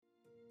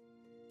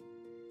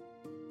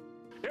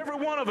Every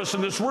one of us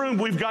in this room,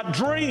 we've got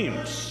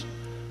dreams,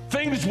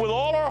 things with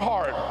all our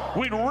heart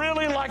we'd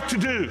really like to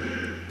do.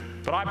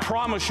 But I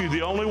promise you,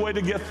 the only way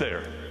to get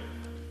there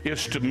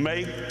is to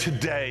make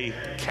today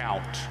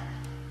count.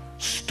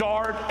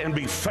 Start and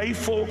be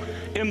faithful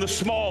in the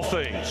small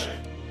things.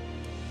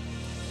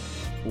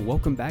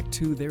 Welcome back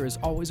to There Is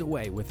Always a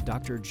Way with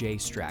Dr. Jay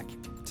Strack.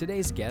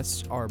 Today's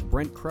guests are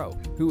Brent Crowe,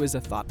 who is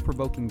a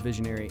thought-provoking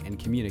visionary and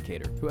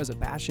communicator who has a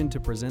passion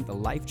to present the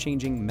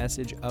life-changing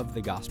message of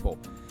the gospel.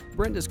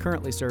 Brent is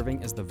currently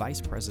serving as the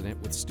Vice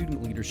President with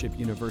Student Leadership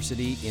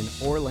University in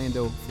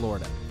Orlando,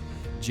 Florida.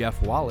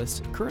 Jeff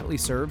Wallace currently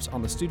serves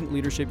on the Student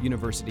Leadership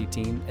University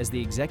team as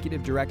the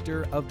Executive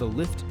Director of the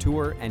Lift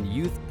Tour and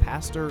Youth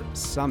Pastor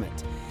Summit.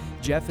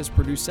 Jeff has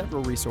produced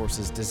several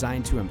resources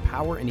designed to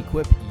empower and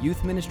equip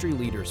youth ministry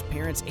leaders,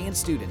 parents, and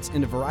students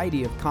in a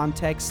variety of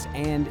contexts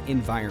and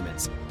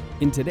environments.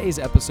 In today's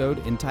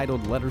episode,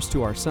 entitled Letters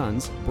to Our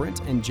Sons,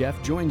 Brent and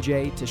Jeff join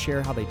Jay to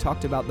share how they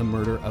talked about the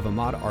murder of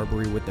Ahmaud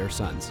Arbery with their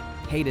sons.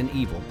 Hate and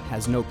evil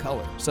has no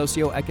color,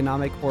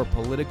 socioeconomic, or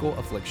political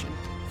affliction,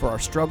 for our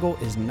struggle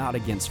is not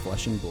against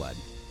flesh and blood.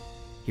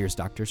 Here's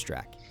Dr.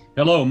 Strack.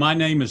 Hello, my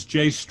name is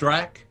Jay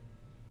Strack.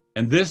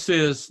 And this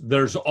is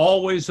There's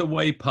Always a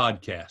Way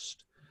podcast.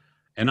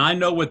 And I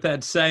know what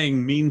that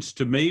saying means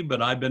to me,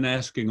 but I've been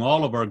asking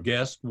all of our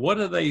guests, what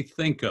do they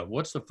think of?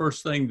 What's the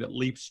first thing that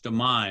leaps to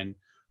mind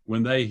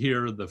when they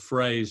hear the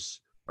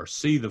phrase or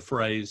see the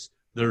phrase,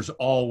 there's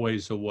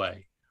always a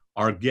way?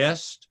 Our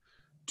guest,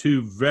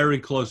 two very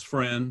close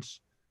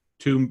friends,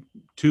 two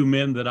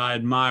men that I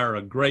admire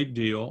a great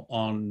deal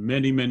on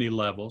many, many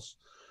levels.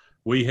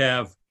 We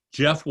have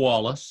Jeff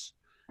Wallace,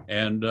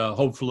 and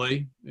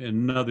hopefully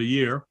in another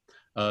year,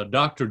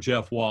 Dr.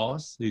 Jeff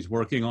Wallace. He's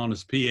working on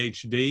his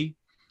PhD.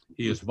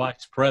 He is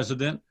vice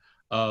president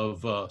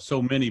of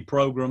so many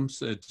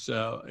programs. It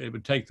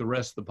would take the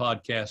rest of the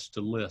podcast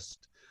to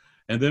list.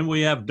 And then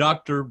we have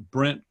Dr.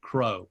 Brent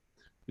Crowe,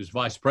 who's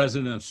vice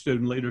president of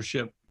Student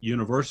Leadership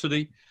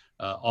University,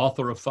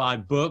 author of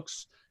 5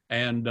 books,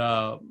 and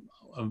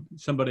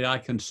somebody I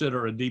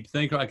consider a deep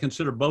thinker. I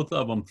consider both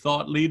of them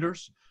thought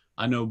leaders.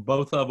 I know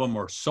both of them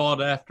are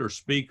sought after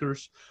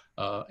speakers,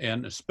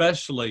 and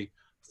especially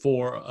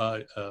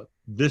for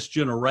this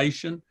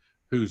generation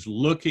who's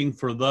looking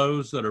for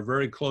those that are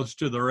very close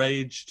to their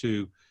age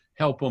to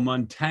help them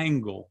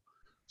untangle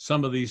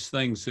some of these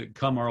things that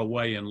come our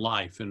way in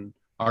life. And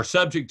our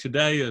subject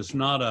today is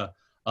not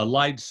a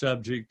light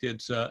subject,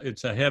 it's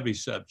a heavy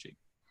subject.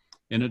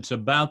 And it's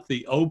about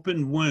the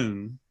open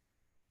wound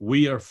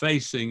we are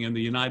facing in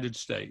the United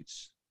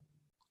States.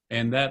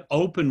 And that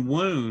open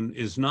wound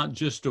is not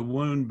just a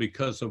wound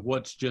because of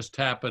what's just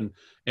happened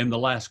in the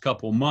last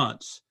couple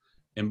months.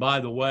 And by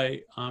the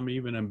way, I'm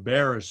even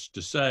embarrassed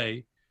to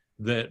say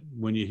that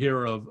when you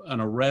hear of an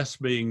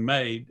arrest being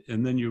made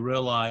and then you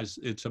realize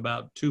it's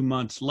about 2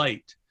 months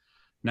late.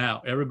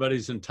 Now,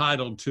 everybody's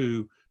entitled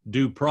to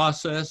due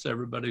process.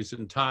 Everybody's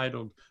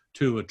entitled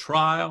to a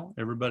trial.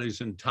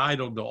 Everybody's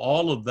entitled to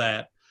all of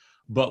that.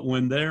 But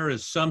when there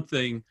is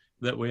something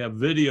that we have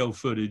video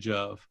footage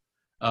of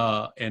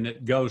and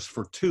it goes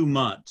for 2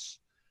 months,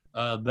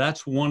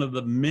 that's one of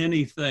the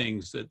many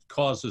things that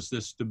causes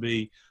this to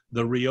be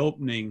the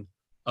reopening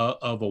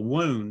of a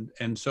wound.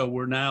 And so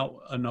we're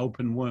now an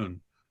open wound.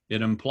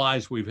 It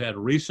implies we've had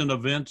recent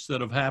events that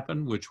have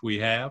happened, which we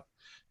have.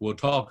 We'll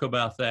talk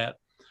about that.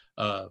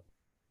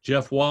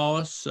 Jeff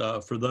Wallace,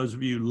 for those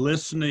of you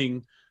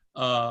listening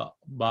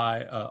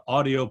by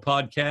audio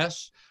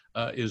podcasts,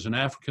 is an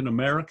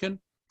African-American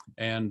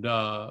and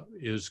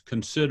is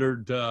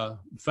considered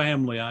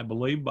family, I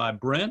believe, by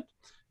Brent,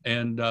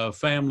 and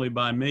family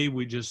by me.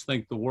 We just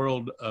think the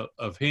world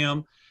of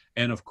him.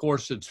 And of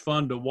course, it's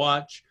fun to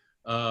watch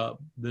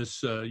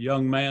this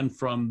young man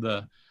from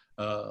the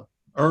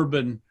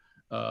urban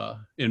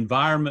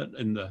environment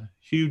in the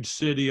huge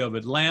city of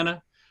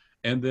Atlanta,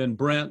 and then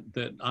Brent,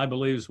 that I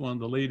believe is one of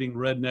the leading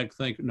redneck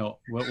thinkers,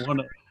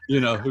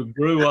 who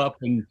grew up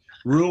in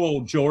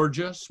rural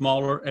Georgia,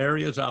 smaller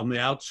areas on the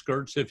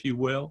outskirts, if you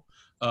will,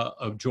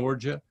 of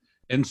Georgia.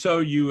 And so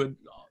you would,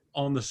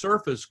 on the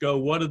surface, go,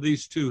 what do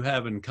these two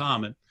have in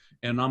common?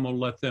 And I'm going to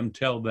let them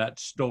tell that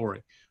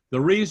story. The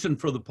reason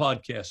for the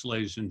podcast,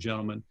 ladies and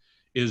gentlemen,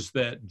 is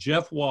that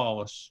Jeff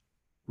Wallace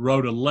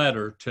wrote a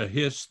letter to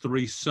his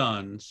 3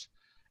 sons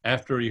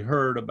after he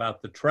heard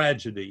about the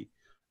tragedy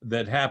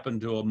that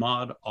happened to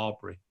Ahmaud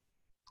Arbery,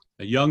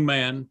 a young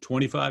man,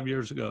 25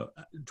 years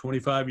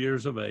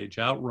of age,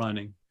 out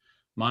running,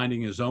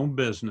 minding his own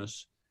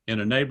business in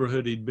a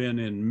neighborhood he'd been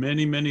in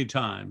many, many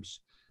times,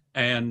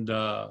 and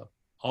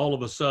all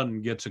of a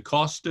sudden gets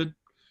accosted.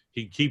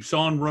 He keeps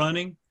on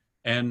running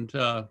and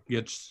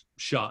gets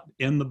shot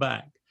in the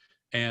back.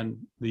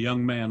 And the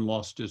young man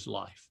lost his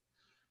life.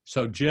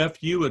 So,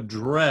 Jeff, you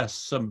address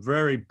some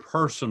very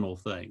personal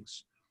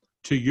things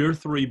to your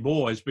 3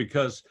 boys,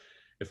 because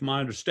if my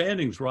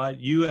understanding's right,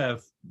 you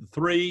have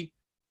 3,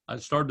 I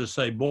started to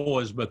say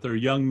boys, but they're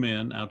young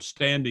men,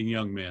 outstanding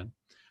young men.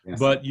 Yes.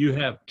 But you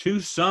have 2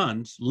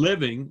 sons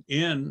living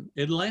in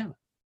Atlanta.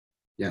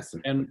 Yes, sir.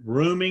 And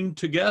rooming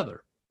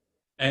together.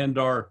 and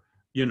are,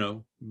 you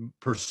know,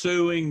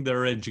 pursuing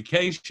their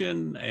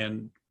education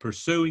and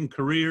pursuing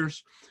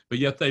careers, but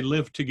yet they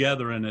live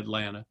together in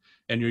Atlanta.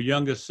 And your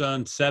youngest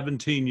son,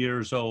 17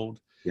 years old.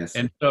 Yes, sir.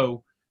 And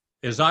so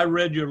as I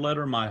read your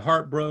letter, my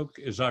heart broke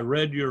as I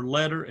read your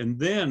letter. And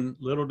then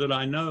little did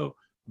I know,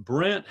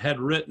 Brent had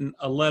written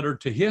a letter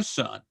to his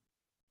son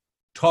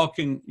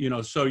talking, you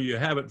know, so you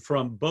have it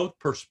from both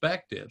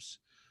perspectives,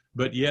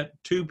 but yet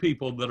two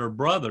people that are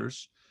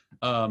brothers,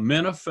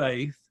 men of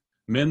faith,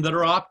 men that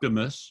are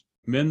optimists,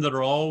 men that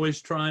are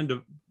always trying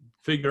to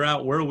figure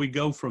out where we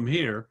go from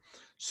here.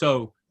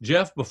 So,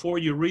 Jeff, before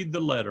you read the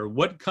letter,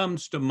 what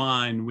comes to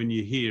mind when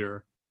you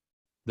hear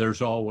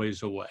there's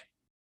always a way?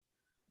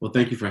 Well,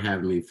 thank you for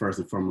having me. First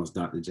and foremost,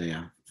 Dr. J,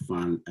 I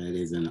find it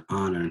is an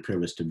honor and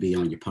privilege to be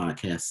on your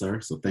podcast, sir.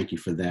 So thank you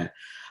for that.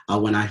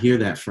 When I hear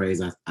that phrase,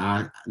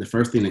 the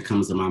first thing that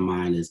comes to my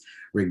mind is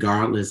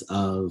regardless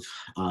of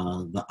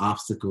the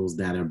obstacles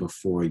that are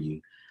before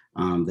you,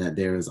 that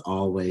there is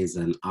always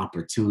an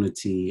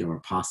opportunity or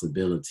a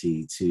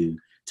possibility to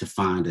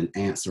find an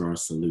answer or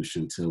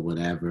solution to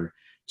whatever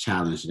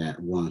challenge that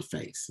one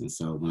face. And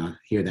so when I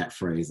hear that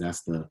phrase,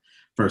 that's the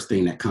first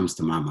thing that comes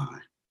to my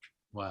mind.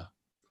 Wow.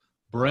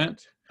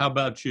 Brent, how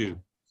about you?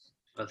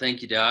 Well,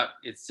 thank you, Doc.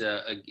 It's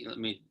let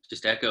me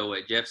just echo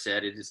what Jeff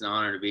said. It is an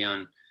honor to be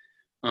on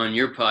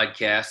your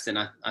podcast. And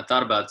I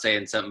thought about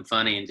saying something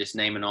funny and just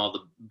naming all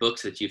the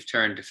books that you've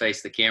turned to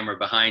face the camera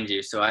behind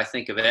you. So I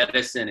think of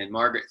Edison and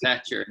Margaret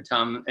Thatcher and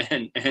Tom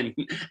and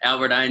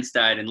Albert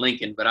Einstein and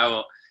Lincoln, but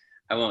I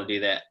won't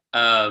do that.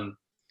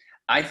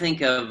 I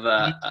think of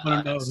I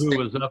want to know who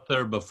was up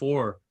there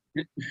before.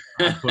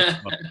 I put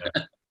him up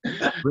there.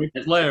 Ric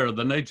Flair,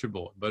 the Nature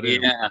Boy. But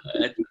yeah,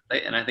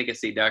 and I think I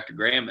see Dr.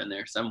 Graham in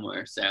there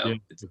somewhere. So yeah,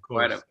 it's you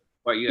got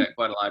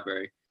quite a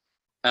library.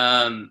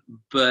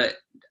 But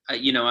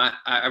you know,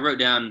 I wrote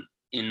down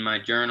in my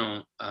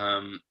journal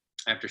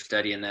after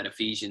studying that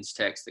Ephesians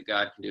text that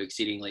God can do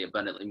exceedingly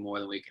abundantly more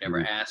than we could ever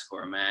ask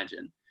or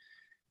imagine.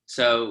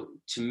 So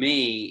to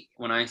me,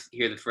 when I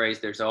hear the phrase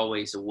 "there's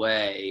always a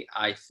way,"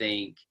 I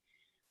think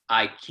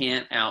I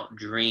can't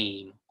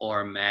outdream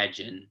or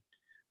imagine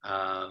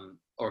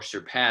or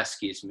surpass,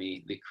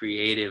 the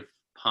creative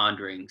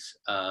ponderings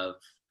of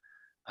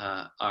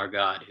our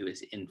God who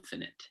is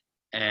infinite.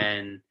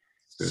 And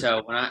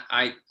so when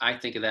I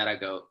think of that, I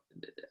go,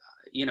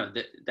 you know,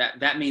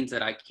 that means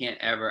that I can't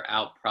ever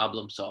out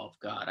problem solve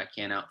God. I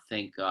can't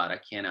outthink God. I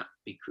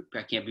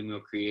can't be more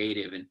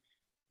creative. And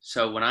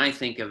so when I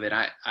think of it,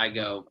 I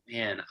go,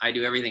 man, I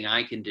do everything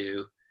I can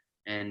do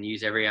and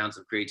use every ounce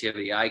of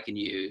creativity I can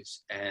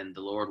use, and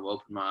the Lord will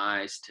open my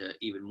eyes to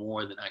even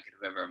more than I could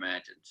have ever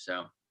imagined.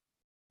 So,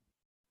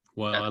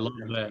 well, I love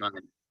that.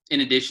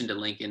 In addition to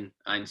Lincoln,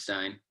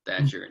 Einstein,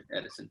 Thatcher, and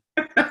Edison.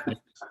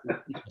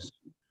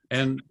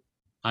 And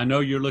I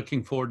know you're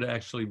looking forward to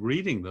actually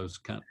reading those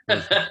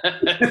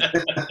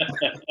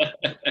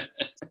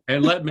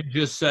And let me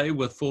just say,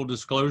 with full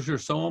disclosure,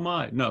 so am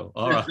I. No,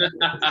 all right.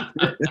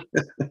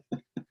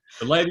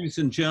 Ladies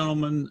and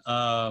gentlemen,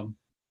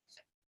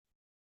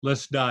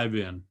 let's dive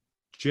in.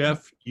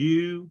 Jeff,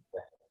 you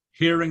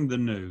hearing the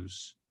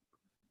news.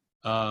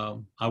 I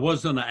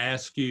was going to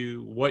ask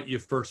you what you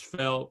first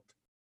felt.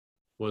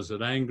 Was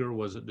it anger?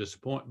 Was it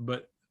disappointment?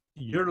 But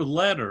your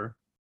letter,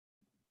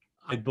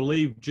 I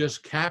believe,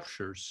 just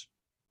captures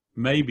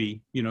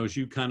maybe, you know, as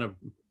you kind of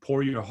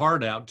pour your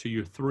heart out to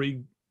your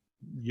three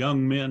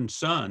young men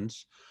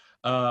sons.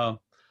 So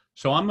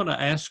I'm going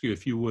to ask you,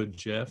 if you would,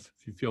 Jeff,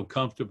 if you feel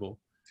comfortable,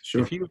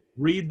 Sure. If you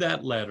read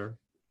that letter,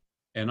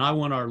 and I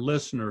want our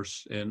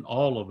listeners and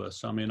all of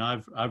us, I mean,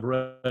 I've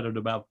read it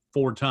about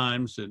 4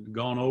 times and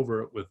gone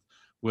over it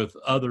with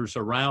others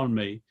around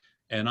me,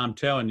 and I'm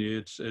telling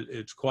you,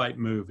 it's quite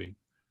moving.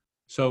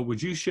 So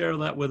would you share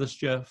that with us,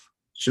 Jeff?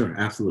 Sure,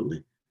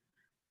 absolutely.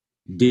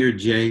 Dear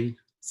Jay,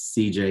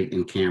 CJ,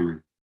 and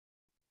Cameron,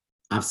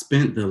 I've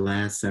spent the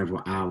last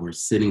several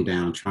hours sitting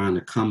down trying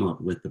to come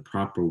up with the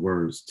proper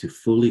words to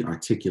fully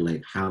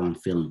articulate how I'm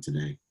feeling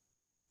today.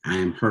 I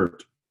am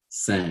hurt,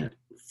 sad,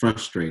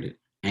 frustrated,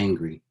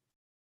 angry.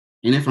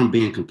 And if I'm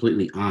being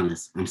completely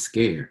honest, I'm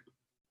scared.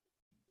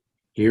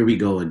 Here we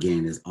go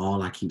again is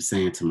all I keep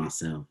saying to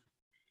myself.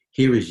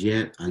 Here is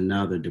yet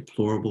another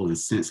deplorable and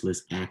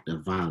senseless act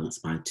of violence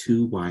by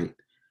 2 white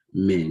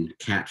men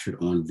captured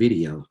on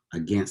video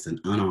against an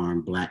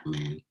unarmed Black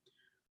man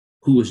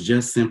who was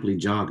just simply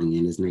jogging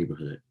in his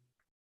neighborhood.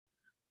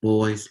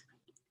 Boys,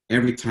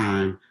 every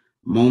time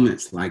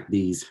moments like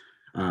these,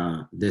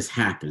 this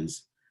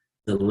happens,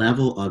 the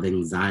level of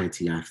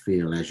anxiety I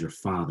feel as your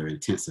father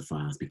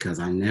intensifies, because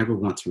I never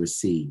want to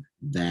receive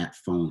that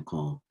phone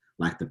call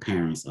like the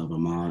parents of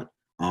Ahmaud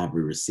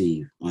Arbery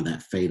received on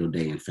that fatal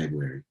day in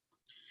February.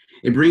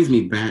 It brings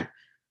me back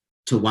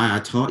to why I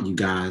taught you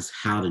guys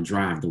how to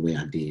drive the way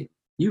I did.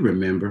 You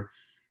remember,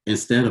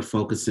 instead of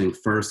focusing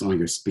first on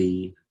your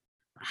speed,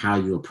 how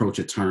you approach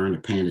a turn, or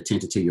paying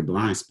attention to your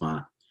blind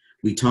spot,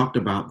 we talked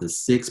about the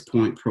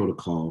 6-point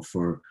protocol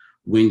for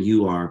when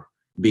you are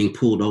being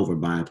pulled over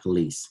by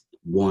police.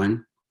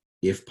 1,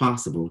 if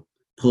possible,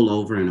 pull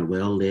over in a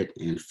well-lit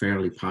and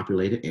fairly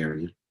populated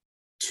area.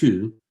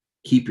 2,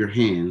 keep your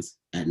hands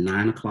at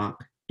 9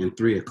 o'clock and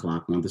 3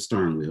 o'clock on the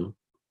steering wheel.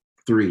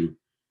 3,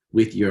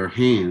 with your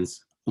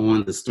hands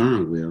on the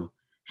steering wheel,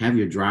 have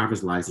your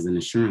driver's license and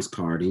insurance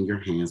card in your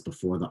hands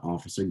before the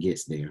officer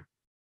gets there.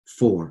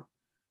 4,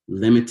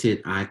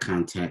 limited eye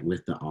contact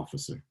with the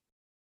officer.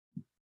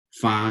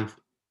 5,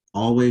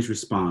 always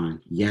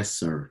respond, yes,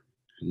 sir,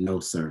 no,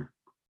 sir.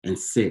 And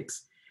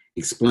 6,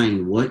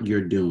 explain what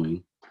you're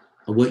doing,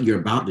 or what you're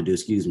about to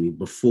do,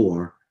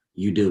 before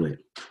you do it.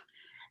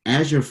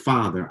 As your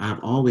father, I've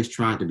always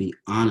tried to be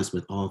honest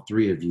with all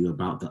 3 of you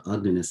about the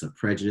ugliness of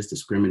prejudice,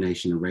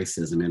 discrimination, and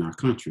racism in our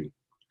country.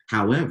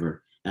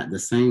 However, at the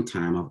same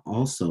time, I've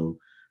also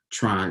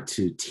tried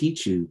to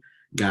teach you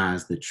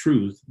guys the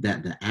truth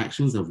that the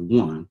actions of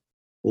one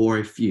or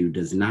a few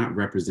does not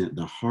represent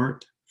the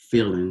heart,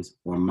 feelings,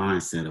 or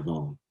mindset of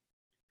all.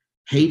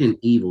 Hate and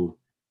evil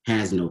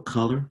has no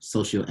color,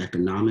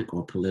 socioeconomic,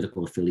 or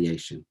political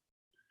affiliation.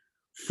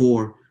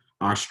 For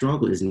our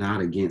struggle is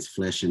not against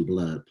flesh and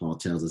blood, Paul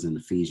tells us in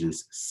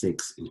Ephesians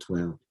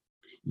 6:12.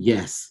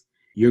 Yes,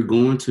 you're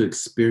going to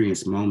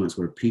experience moments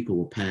where people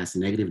will pass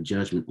negative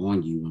judgment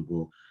on you and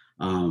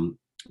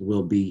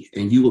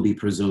you will be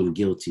presumed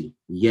guilty.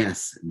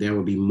 Yes, there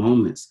will be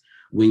moments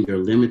when your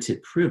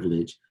limited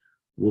privilege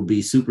will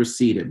be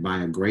superseded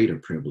by a greater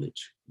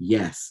privilege.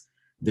 Yes,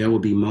 there will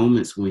be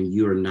moments when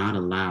you are not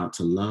allowed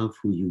to love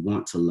who you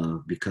want to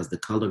love because the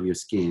color of your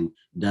skin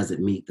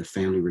doesn't meet the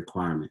family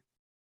requirement.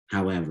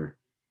 However,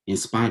 in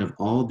spite of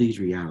all these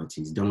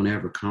realities, don't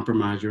ever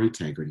compromise your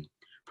integrity,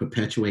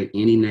 perpetuate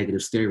any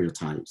negative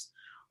stereotypes,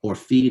 or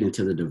feed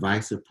into the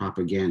divisive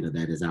propaganda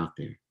that is out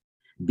there.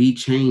 Be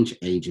change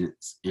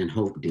agents and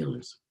hope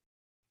dealers.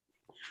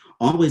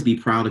 Always be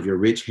proud of your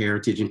rich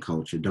heritage and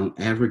culture. Don't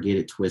ever get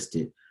it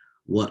twisted.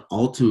 What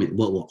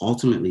will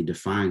ultimately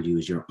define you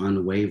is your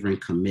unwavering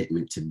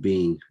commitment to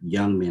being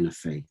young men of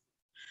faith.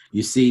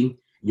 You see,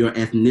 your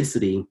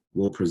ethnicity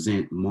will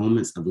present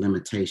moments of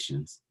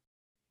limitations,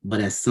 but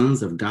as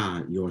sons of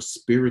God, your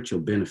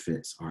spiritual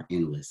benefits are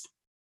endless.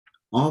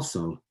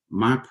 Also,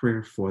 my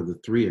prayer for the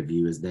 3 of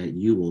you is that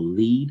you will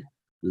lead,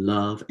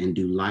 love, and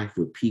do life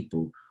with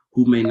people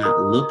who may not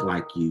look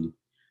like you,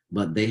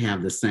 but they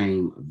have the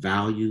same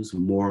values,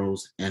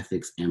 morals,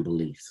 ethics, and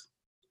beliefs.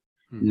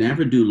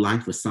 Never do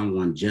life with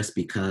someone just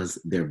because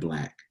they're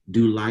Black.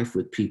 Do life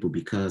with people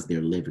because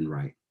they're living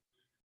right.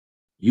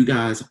 You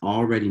guys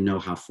already know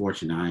how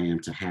fortunate I am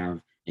to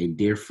have a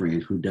dear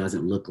friend who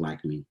doesn't look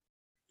like me,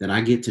 that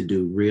I get to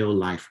do real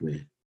life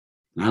with.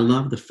 And I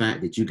love the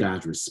fact that you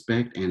guys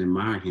respect and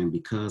admire him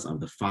because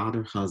of the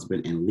father,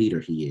 husband, and leader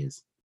he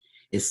is.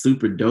 It's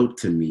super dope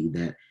to me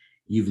that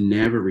you've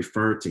never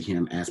referred to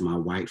him as my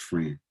white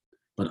friend,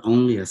 but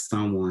only as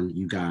someone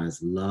you guys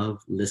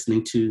love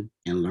listening to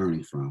and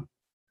learning from.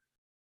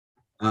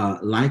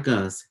 Like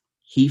us,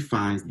 he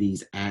finds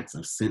these acts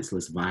of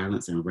senseless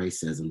violence and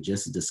racism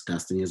just as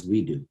disgusting as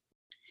we do.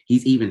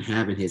 He's even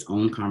having his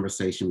own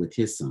conversation with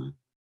his son,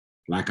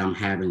 like I'm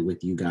having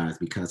with you guys,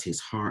 because his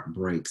heart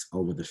breaks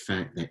over the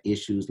fact that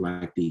issues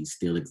like these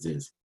still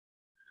exist.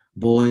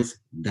 Boys,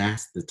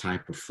 that's the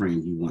type of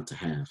friend you want to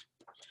have.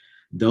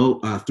 Though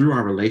through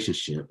our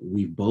relationship,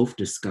 we've both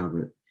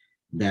discovered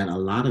that a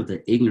lot of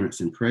the ignorance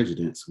and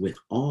prejudice with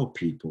all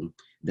people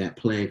that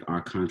plague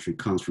our country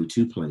comes from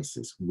 2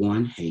 places.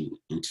 1, hate,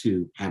 and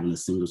 2, having a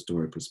single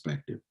story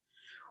perspective.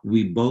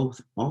 We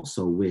both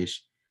also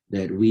wish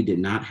that we did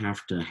not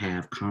have to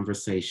have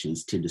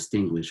conversations to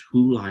distinguish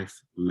who life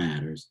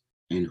matters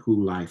and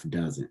who life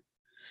doesn't.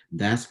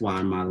 That's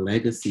why my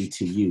legacy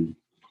to you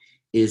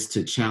is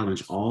to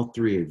challenge all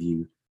 3 of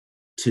you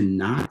to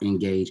not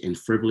engage in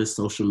frivolous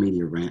social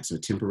media rants or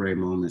temporary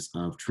moments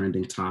of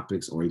trending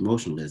topics or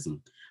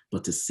emotionalism,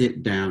 but to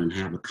sit down and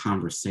have a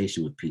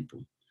conversation with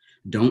people.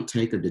 Don't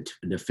take a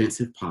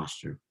defensive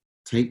posture.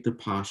 Take the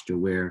posture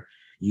where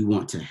you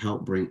want to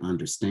help bring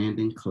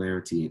understanding,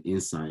 clarity, and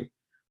insight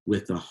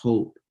with the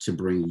hope to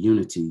bring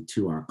unity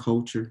to our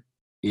culture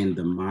in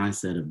the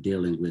mindset of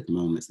dealing with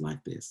moments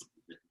like this.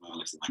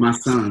 My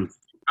sons,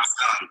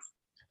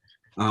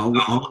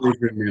 always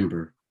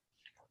remember,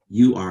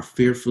 you are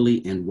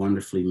fearfully and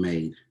wonderfully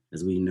made,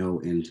 as we know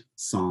in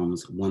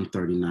Psalms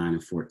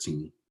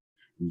 139:14.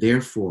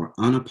 Therefore,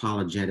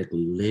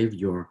 unapologetically live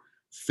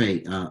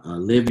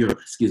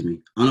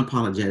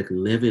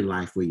a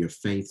life where your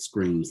faith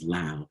screams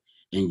loud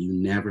and you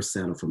never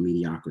settle for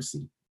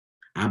mediocrity.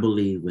 I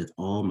believe with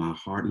all my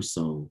heart and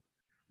soul,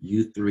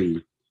 you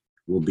 3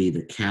 will be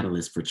the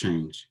catalyst for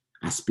change.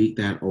 I speak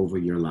that over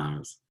your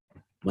lives.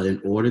 But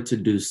in order to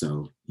do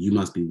so, you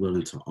must be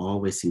willing to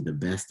always see the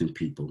best in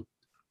people,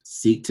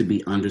 seek to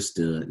be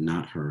understood,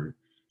 not heard,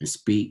 and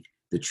speak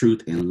the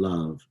truth in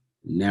love.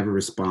 Never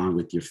respond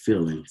with your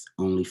feelings,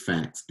 only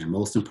facts. And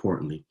most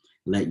importantly,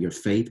 let your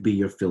faith be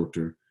your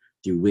filter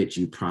through which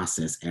you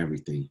process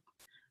everything.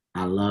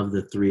 I love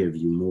the 3 of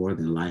you more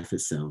than life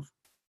itself.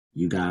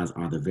 You guys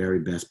are the very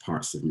best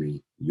parts of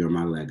me. You're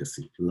my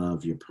legacy.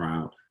 Love, your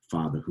proud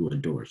father who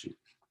adores you.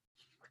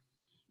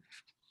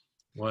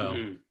 Well,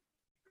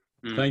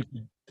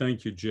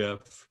 Thank you,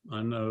 Jeff.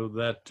 I know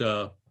that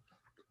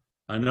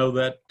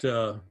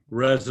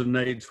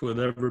resonates with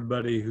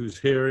everybody who's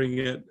hearing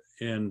it,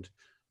 and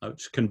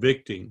it's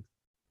convicting.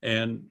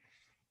 And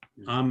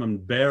I'm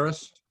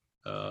embarrassed.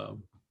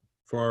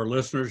 For our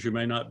listeners, you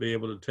may not be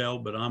able to tell,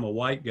 but I'm a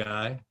white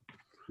guy,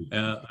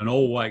 an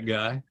old white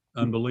guy,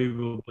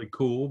 unbelievably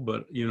cool,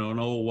 but an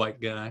old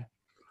white guy.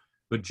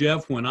 But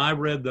Jeff, when I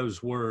read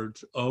those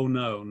words, "Oh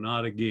no,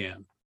 not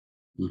again,"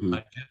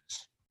 I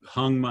just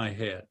hung my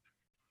head.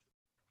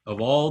 Of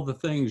all the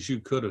things you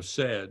could have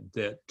said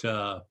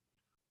that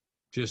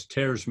just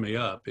tears me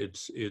up,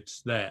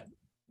 it's that.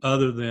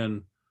 Other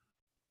than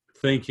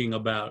thinking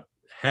about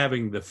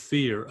having the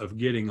fear of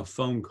getting a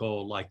phone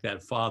call like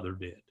that father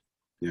did.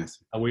 Yes.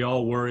 We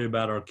all worry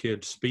about our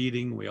kids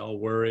speeding. We all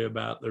worry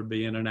about there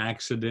being an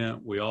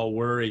accident. We all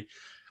worry,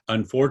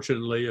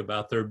 unfortunately,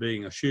 about there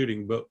being a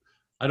shooting. But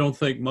I don't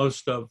think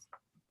most of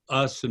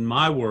us in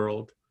my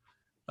world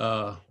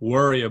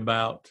worry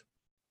about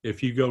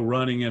if you go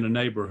running in a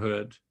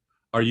neighborhood,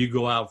 or you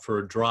go out for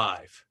a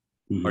drive,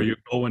 or you're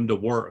going to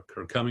work,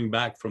 or coming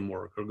back from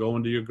work, or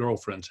going to your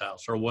girlfriend's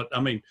house, or what. I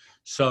mean,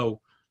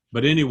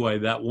 but anyway,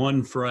 that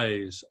one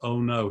phrase, "Oh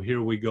no,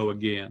 here we go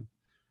again."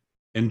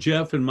 And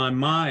Jeff, in my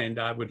mind,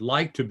 I would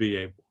like to be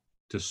able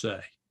to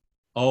say,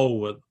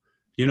 "Oh,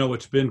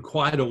 it's been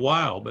quite a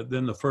while." But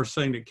then the first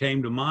thing that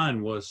came to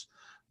mind was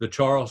the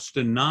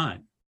Charleston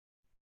Nine,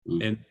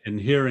 and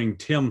hearing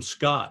Tim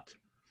Scott,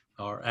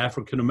 our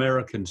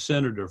African-American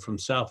senator from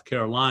South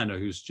Carolina,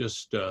 who's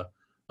just a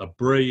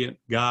brilliant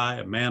guy,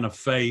 a man of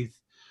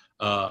faith.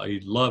 He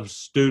loves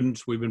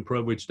students. We've been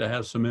privileged to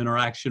have some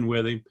interaction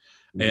with him.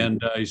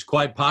 And he's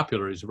quite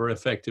popular. He's a very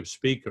effective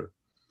speaker.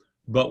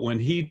 But when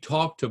he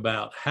talked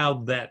about how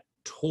that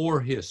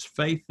tore his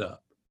faith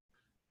up,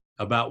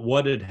 about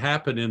what had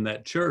happened in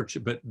that church,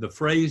 but the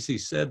phrase he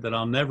said that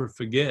I'll never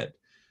forget,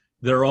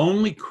 their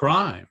only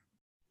crime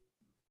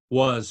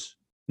was,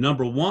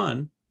 number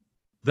one,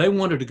 they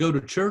wanted to go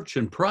to church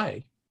and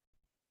pray.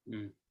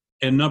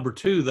 And number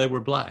two, they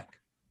were black.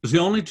 It was the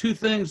only two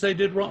things they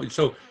did wrong.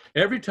 So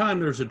every time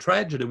there's a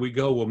tragedy, we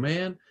go, well,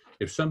 man,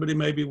 if somebody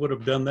maybe would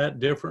have done that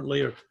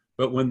differently.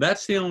 But when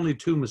that's the only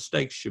two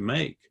mistakes you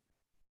make,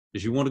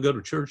 is you want to go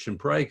to church and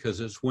pray because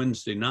it's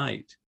Wednesday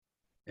night,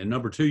 and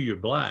number two, you're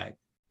black.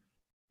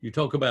 You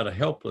talk about a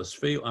helpless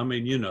feel. I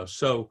mean,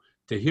 so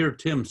to hear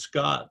Tim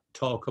Scott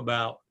talk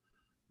about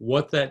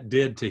what that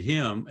did to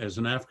him as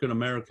an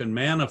African-American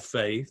man of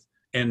faith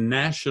and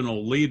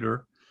national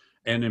leader,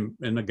 and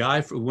a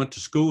guy who went to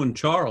school in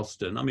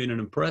Charleston. I mean, an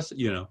impressive,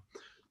 Yeah.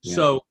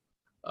 So,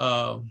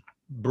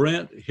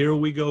 Brent, here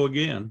we go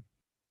again.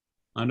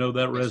 I know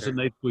that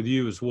resonates with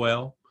you as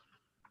well.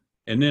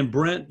 And then,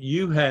 Brent,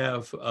 you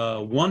have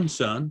one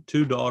son,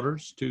 two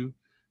daughters, two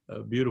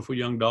beautiful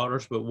young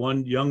daughters, but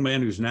one young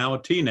man who's now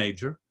a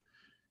teenager.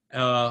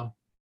 And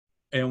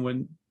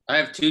when I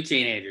have two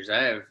teenagers,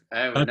 I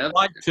have another.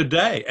 Like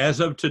today,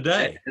 as of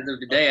today. As of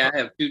today, I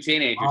have two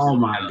teenagers. Oh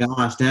my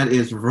gosh, that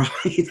is right.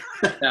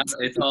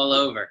 It's all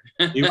over.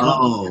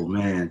 Oh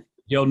man,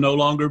 he'll no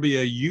longer be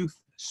a youth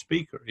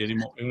speaker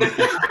anymore.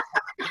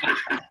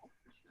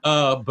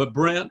 But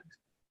Brent,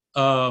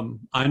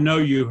 I know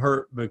you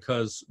hurt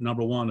because,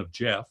 number one, of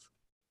Jeff.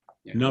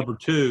 Yeah. Number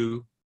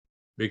two,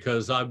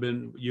 because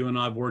you and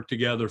I've worked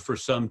together for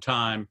some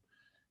time,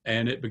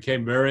 and it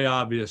became very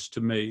obvious to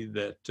me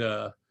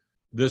that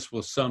this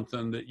was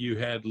something that you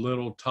had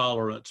little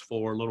tolerance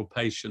for, little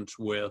patience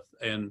with,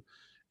 and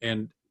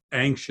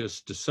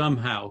anxious to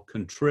somehow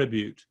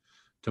contribute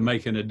to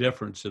making a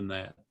difference in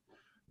that.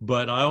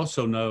 But I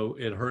also know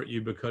it hurt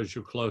you because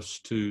you're close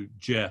to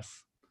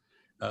Jeff.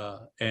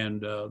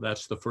 And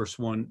that's the first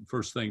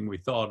thing we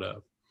thought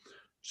of.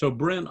 So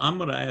Brent, I'm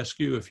going to ask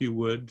you, if you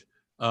would,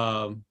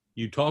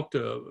 you talked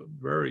a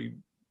very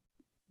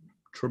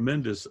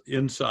tremendous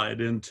insight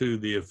into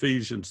the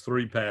Ephesians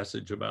 3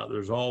 passage about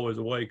there's always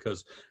a way,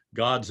 because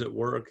God's at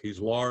work. He's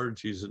large.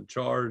 He's in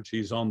charge.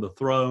 He's on the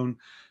throne.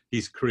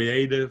 He's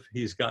creative.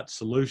 He's got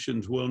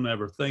solutions we'll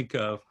never think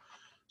of.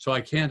 So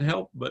I can't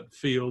help but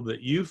feel that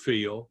you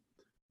feel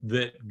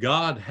that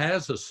God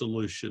has a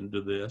solution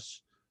to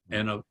this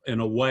and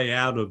a way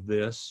out of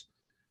this.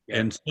 Yeah.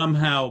 And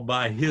somehow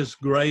by his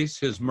grace,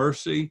 his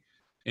mercy,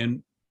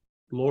 and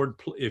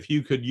Lord, if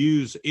you could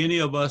use any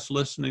of us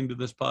listening to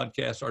this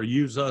podcast or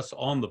use us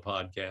on the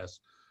podcast,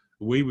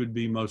 we would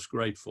be most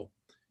grateful.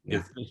 Yeah.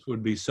 If this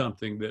would be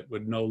something that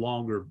would no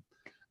longer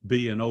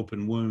be an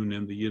open wound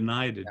in the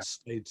United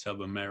States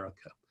of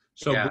America.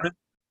 So Brent,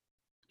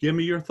 give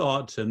me your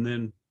thoughts, and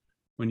then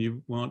when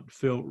you want,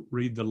 Phil,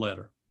 read the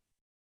letter.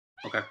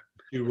 Okay.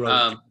 You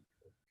wrote.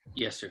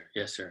 Yes, sir.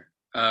 Yes, sir.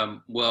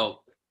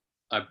 Well,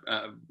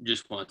 I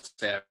just want to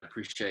say I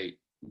appreciate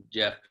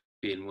Jeff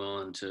being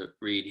willing to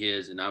read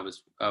his, and I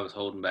was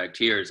holding back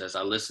tears as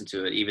I listened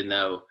to it, even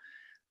though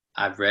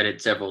I've read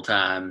it several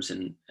times,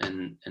 and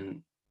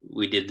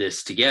we did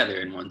this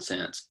together in one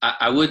sense.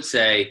 I would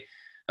say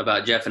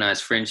about Jeff and I's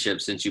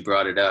friendship, since you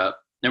brought it up,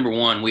 number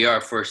one, we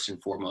are first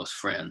and foremost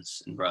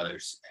friends and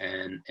brothers,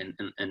 and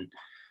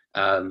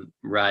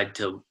ride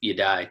till you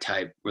die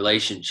type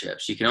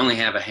relationships. You can only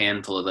have a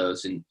handful of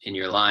those in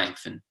your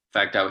life. And in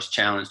fact, I was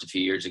challenged a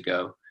few years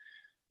ago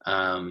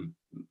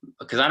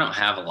because I don't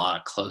have a lot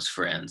of close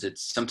friends.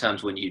 It's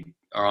sometimes when you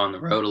are on the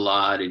road a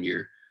lot and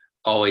you're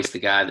always the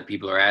guy that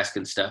people are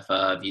asking stuff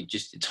of,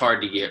 it's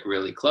hard to get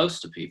really close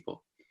to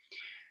people.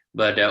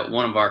 But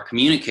one of our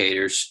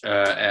communicators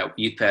at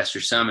Youth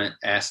Pastor Summit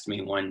asked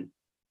me one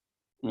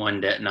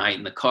night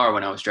in the car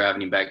when I was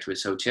driving him back to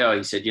his hotel,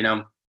 he said,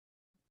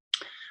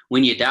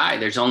 when you die,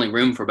 there's only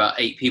room for about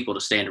 8 people to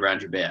stand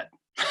around your bed.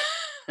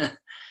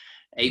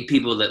 8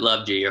 people that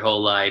loved you your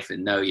whole life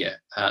and know you.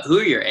 Who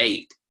are your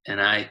 8? And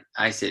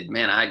I said,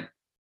 man,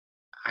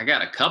 I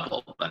got a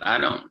couple, but I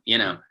don't,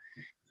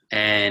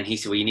 And he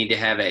said, well, you need to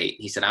have 8.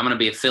 He said, I'm going to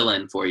be a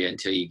fill-in for you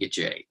until you get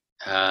your 8.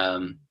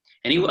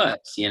 And he was,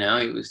 he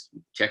was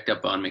checked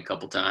up on me a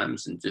couple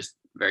times and just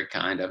very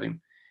kind of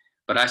him.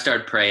 But I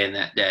started praying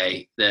that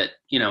day that,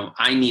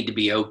 I need to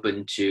be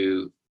open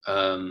to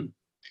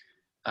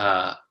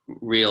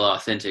real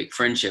authentic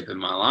friendship in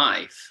my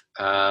life.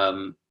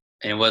 And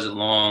it wasn't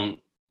long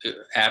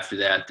after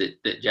that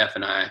Jeff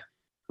and I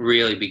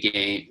really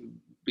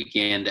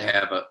began to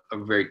have a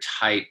very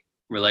tight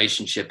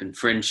relationship and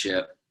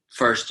friendship,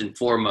 first and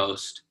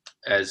foremost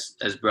as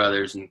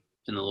brothers in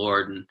the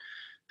Lord and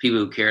people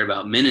who cared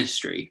about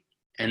ministry.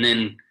 And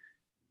then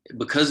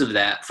because of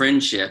that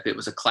friendship, it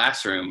was a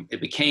classroom. It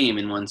became,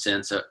 in one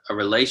sense, a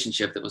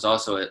relationship that was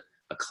also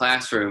a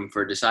classroom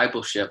for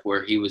discipleship,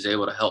 where he was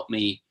able to help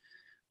me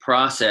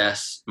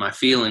process my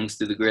feelings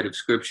through the grid of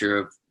Scripture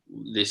of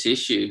this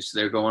issues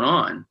that are going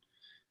on.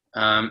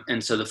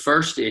 And so the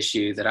first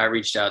issue that I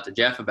reached out to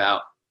Jeff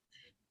about,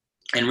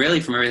 and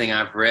really from everything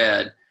I've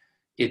read,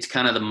 it's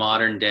kind of the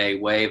modern day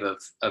wave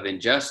of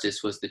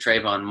injustice, was the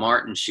Trayvon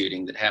Martin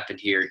shooting that happened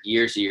here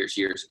years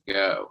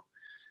ago.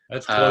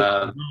 That's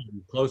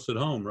close at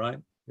home, right?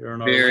 Here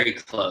in very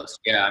close.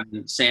 Yeah. I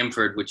mean,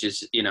 Samford, which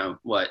is,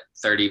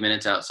 30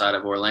 minutes outside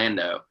of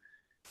Orlando.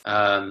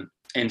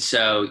 And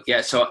so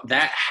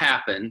that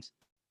happened.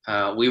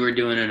 We were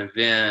doing an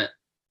event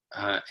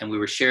and we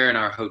were sharing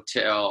our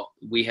hotel.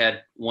 We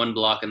had one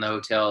block in the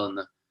hotel, and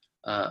the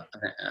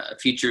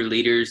future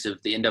leaders of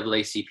the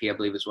NAACP, I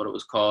believe is what it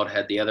was called,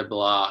 had the other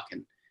block.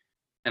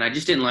 And I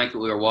just didn't like that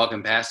we were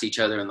walking past each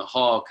other in the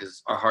hall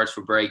because our hearts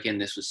were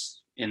breaking.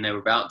 And they were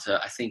about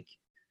to, I think,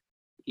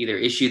 either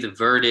issue the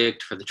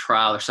verdict for the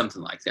trial or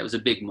something like that. It was a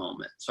big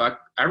moment. So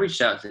I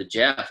reached out to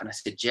Jeff and I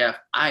said, Jeff,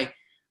 I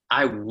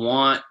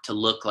want to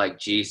look like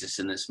Jesus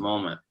in this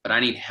moment, but I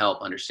need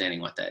help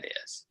understanding what that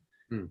is.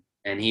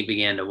 And he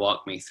began to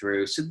walk me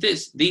through. So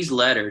these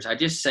letters, I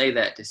just say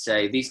that to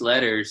say these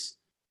letters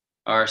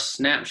are a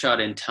snapshot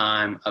in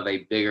time of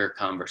a bigger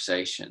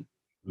conversation.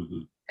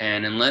 Mm-hmm.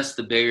 And unless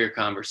the bigger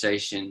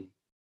conversation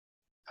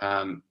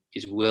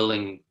is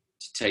willing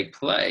to take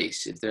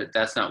place, if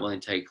that's not willing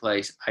to take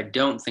place, I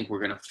don't think we're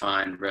going to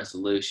find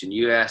resolution.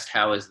 You asked,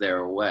 how is there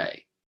a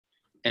way?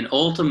 And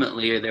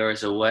ultimately, there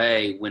is a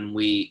way when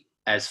we,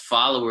 as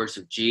followers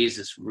of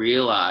Jesus,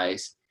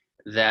 realize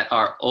that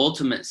our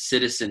ultimate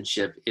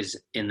citizenship is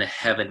in the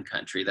heaven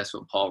country. That's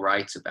what Paul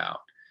writes about.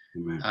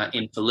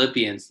 In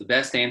Philippians, the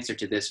best answer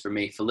to this for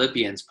me,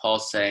 Philippians,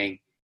 Paul's saying,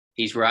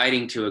 he's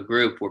writing to a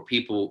group where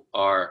people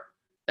are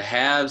the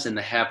haves and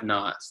the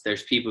have-nots.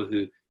 There's people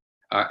who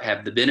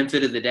have the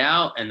benefit of the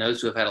doubt and those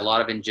who have had a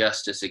lot of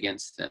injustice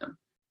against them.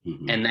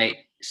 Mm-hmm. And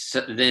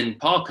then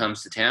Paul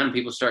comes to town and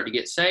people start to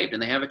get saved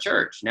and they have a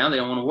church. Now they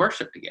don't want to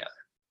worship together.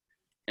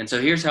 And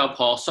so here's how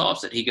Paul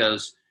solves it. He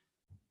goes,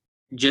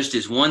 just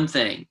as one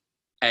thing,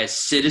 as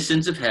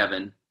citizens of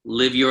heaven,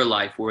 live your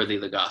life worthy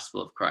of the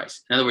gospel of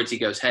Christ. In other words, he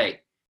goes, hey,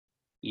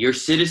 your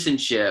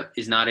citizenship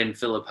is not in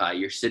Philippi.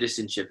 Your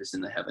citizenship is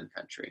in the heaven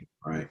country.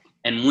 Right.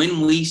 And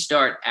when we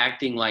start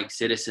acting like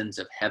citizens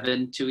of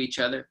heaven to each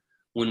other,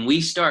 when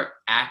we start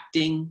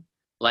acting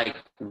like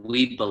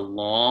we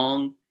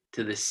belong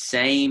to the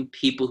same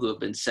people who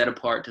have been set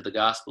apart to the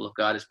gospel of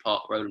God, as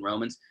Paul wrote in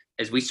Romans,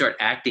 as we start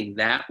acting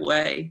that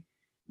way,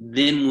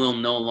 then we'll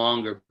no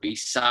longer be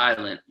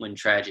silent when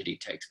tragedy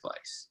takes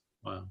place.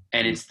 Wow.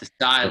 And it's the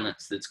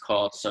silence that's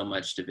caused so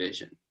much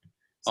division.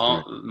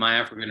 All my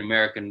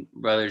African-American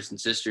brothers and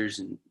sisters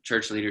and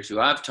church leaders who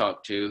I've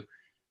talked to,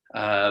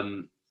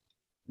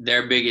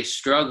 their biggest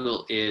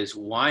struggle is,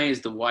 why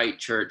is the white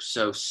church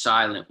so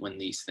silent when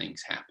these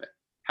things happen?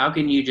 How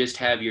can you just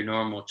have your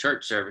normal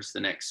church service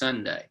the next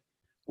Sunday?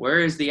 Where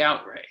is the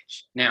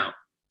outrage? Now,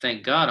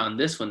 thank God on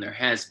this one there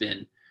has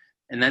been,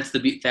 and that's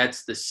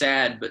the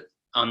sad, but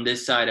on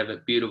this side of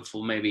it,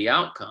 beautiful maybe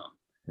outcome,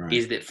 right,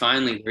 is that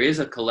finally there is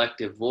a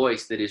collective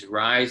voice that is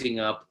rising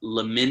up,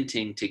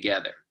 lamenting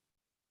together.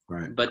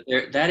 Right. But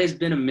that has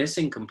been a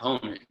missing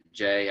component,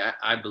 Jay,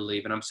 I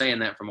believe, and I'm saying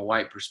that from a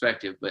white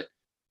perspective, but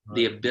right,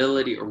 the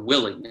ability or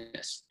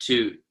willingness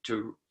to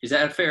is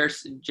that fair,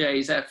 Jay?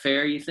 Is that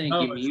fair, you think?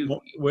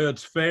 No, well,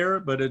 it's fair,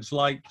 but it's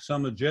like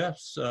some of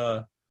Jeff's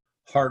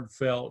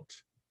heartfelt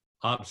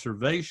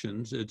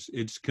observations.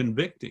 It's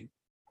convicting.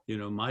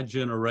 My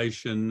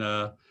generation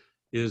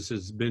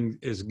has been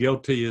as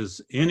guilty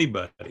as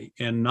anybody,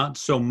 and not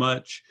so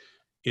much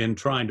in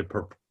trying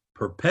to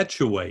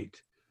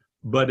perpetuate,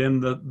 but in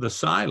the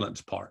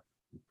silence part.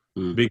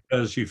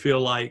 Because you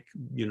feel like,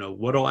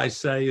 what do I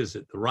say? Is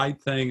it the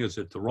right thing? Is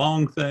it the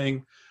wrong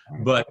thing?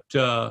 But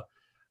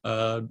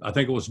I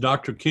think it was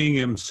Dr. King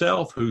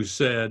himself who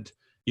said,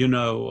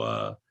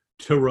 to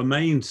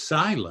remain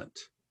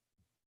silent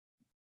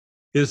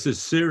is as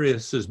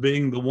serious as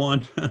being the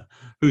one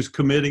who's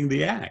committing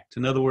the act.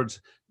 In other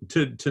words,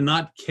 to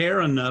not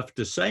care enough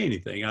to say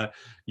anything.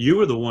 You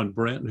were the one,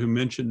 Brent, who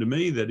mentioned to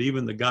me that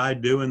even the guy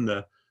doing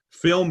the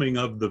filming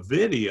of the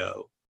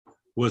video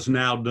was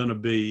now going to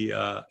be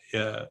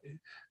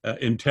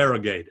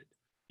interrogated,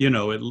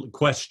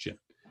 questioned.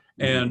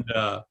 And,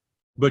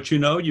 but,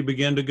 you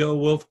begin to go,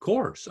 well, of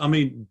course. I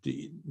mean,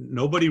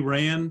 nobody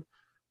ran,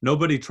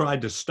 nobody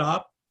tried to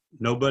stop,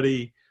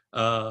 nobody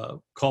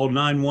called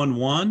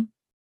 911.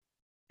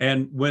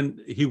 And when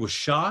he was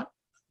shot,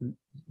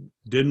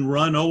 didn't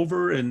run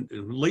over and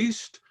at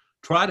least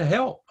try to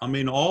help. I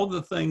mean, all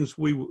the things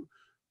we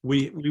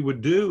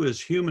would do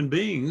as human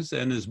beings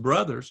and as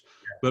brothers.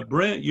 But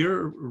Brent,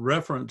 your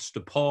reference to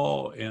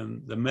Paul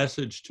and the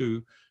message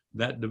to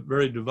that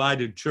very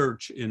divided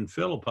church in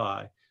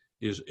Philippi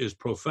is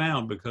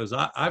profound, because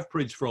I've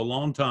preached for a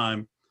long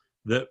time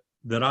that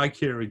I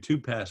carry 2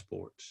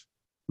 passports,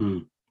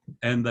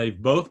 and they've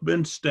both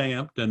been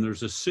stamped, and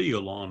there's a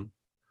seal on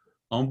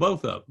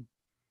both of them.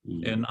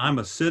 And I'm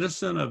a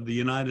citizen of the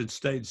United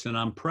States, and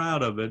I'm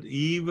proud of it,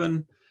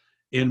 even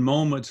in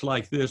moments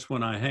like this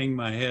when I hang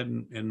my head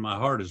and my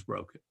heart is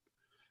broken.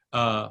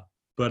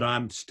 But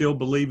I'm still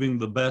believing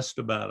the best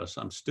about us.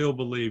 I'm still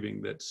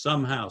believing that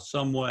somehow,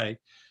 some way,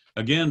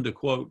 again, to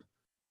quote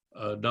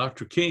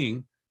Dr.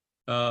 King,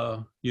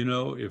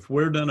 if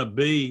we're going to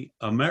be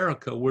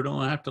America, we're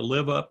going to have to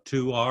live up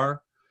to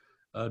our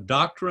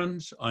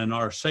doctrines and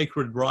our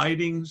sacred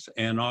writings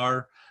and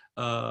our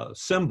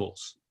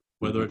symbols,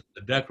 whether it's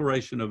the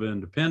Declaration of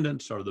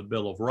Independence or the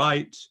Bill of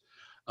Rights.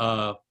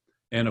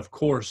 And of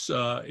course,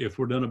 if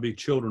we're going to be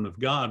children of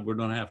God, we're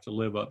going to have to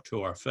live up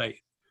to our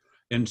faith.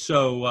 And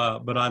so,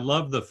 but I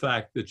love the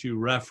fact that you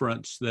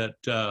reference that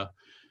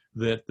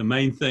that the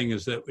main thing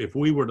is that if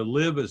we were to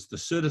live as the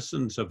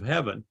citizens of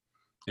heaven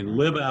and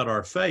live out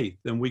our faith,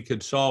 then we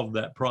could solve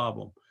that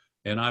problem.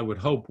 And I would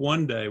hope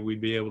one day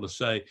we'd be able to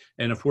say,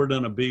 and if we're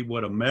going to be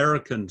what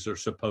Americans are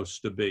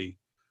supposed to be,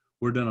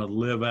 we're going to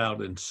live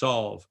out and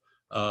solve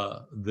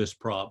this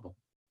problem.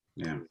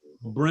 Yeah.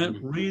 Brent,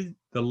 read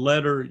the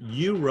letter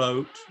you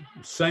wrote,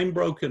 same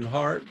broken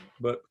heart,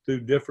 but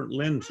through different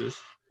lenses.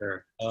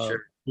 Sure. To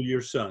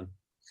your son.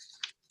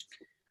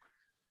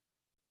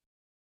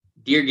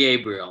 Dear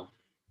Gabriel,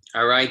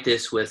 I write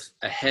this with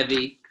a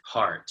heavy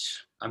heart.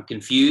 I'm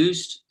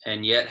confused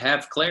and yet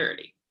have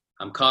clarity.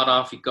 I'm caught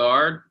off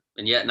guard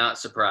and yet not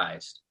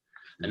surprised.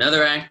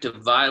 Another act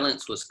of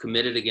violence was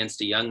committed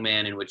against a young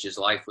man in which his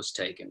life was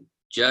taken,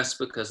 just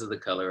because of the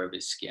color of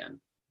his skin.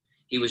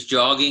 He was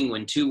jogging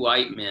when 2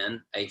 white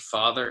men, a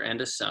father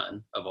and a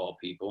son, of all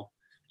people,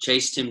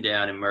 chased him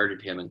down and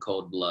murdered him in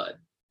cold blood.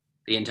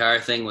 The entire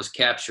thing was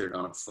captured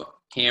on a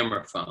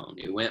camera phone.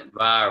 It went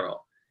viral.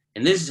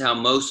 And this is how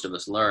most of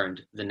us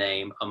learned the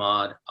name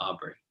Ahmaud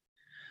Arbery.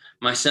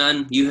 My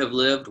son, we have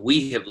lived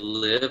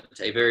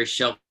a very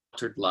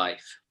sheltered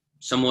life,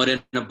 somewhat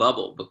in a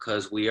bubble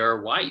because we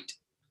are white.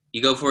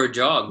 You go for a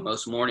jog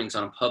most mornings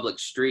on a public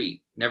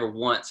street. Never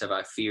once have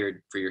I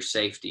feared for your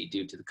safety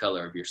due to the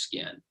color of your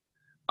skin.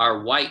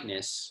 Our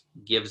whiteness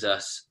gives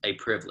us a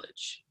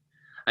privilege.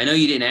 I know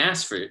you didn't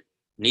ask for it,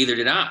 neither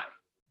did I.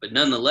 But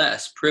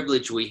nonetheless,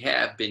 privilege we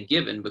have been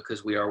given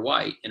because we are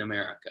white in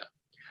America.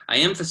 I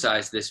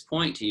emphasize this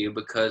point to you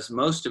because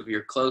most of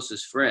your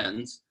closest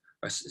friends,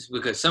 or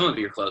because some of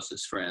your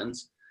closest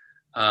friends,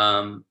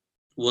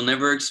 will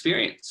never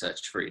experience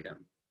such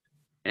freedom.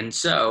 And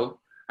so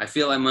I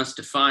feel I must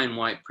define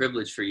white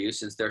privilege for you,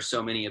 since there are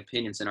so many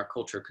opinions in our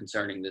culture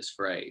concerning this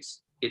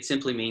phrase. It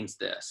simply means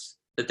this,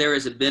 that there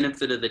is a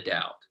benefit of the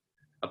doubt,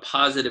 a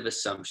positive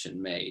assumption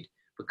made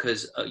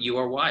because you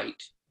are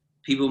white.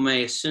 People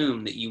may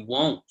assume that you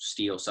won't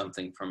steal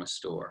something from a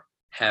store,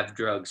 have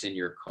drugs in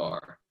your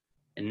car,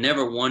 and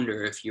never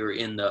wonder if you're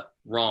in the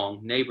wrong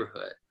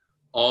neighborhood,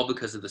 all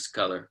because of this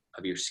color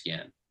of your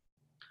skin.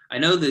 I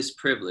know this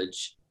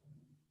privilege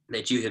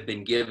that you have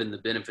been given the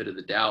benefit of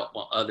the doubt,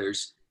 while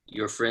others,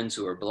 your friends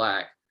who are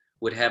black,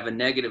 would have a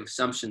negative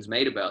assumptions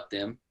made about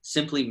them,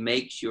 simply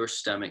makes your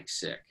stomach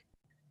sick.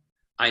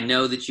 I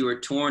know that you are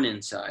torn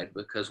inside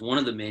because one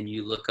of the men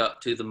you look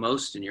up to the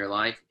most in your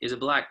life is a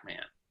black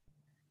man.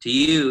 To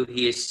you,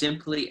 he is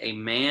simply a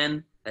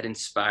man that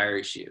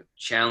inspires you,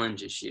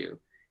 challenges you,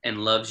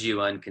 and loves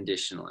you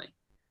unconditionally.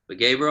 But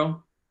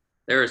Gabriel,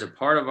 there is a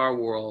part of our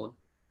world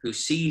who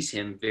sees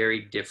him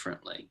very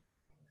differently.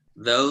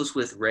 Those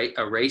with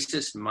a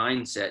racist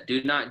mindset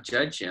do not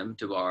judge him,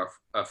 to borrow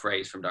a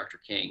phrase from Dr.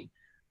 King,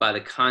 by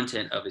the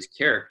content of his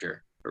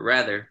character, but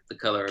rather the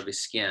color of his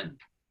skin.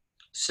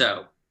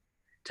 So,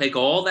 take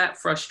all that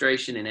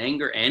frustration and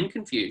anger and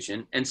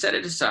confusion and set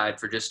it aside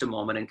for just a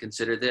moment and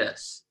consider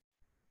this.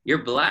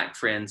 Your black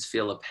friends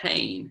feel a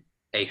pain,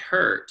 a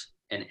hurt,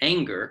 an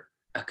anger,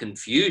 a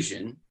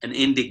confusion, an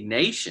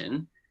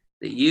indignation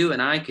that you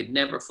and I could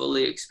never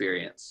fully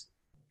experience.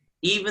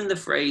 Even the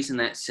phrase in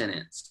that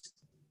sentence,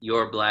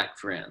 your black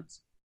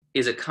friends,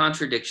 is a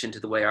contradiction to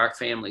the way our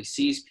family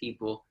sees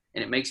people,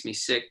 and it makes me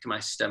sick to my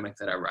stomach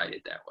that I write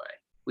it that way.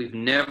 We've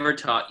never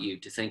taught you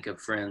to think of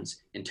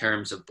friends in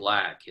terms of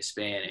black,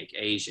 Hispanic,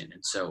 Asian,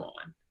 and so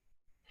on.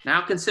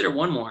 Now consider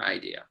one more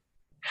idea.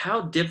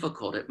 How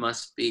difficult it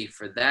must be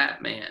for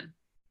that man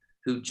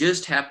who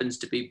just happens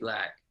to be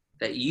black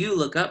that you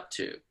look up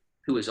to,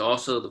 who is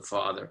also the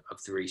father of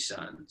 3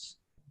 sons.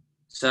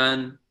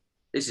 Son,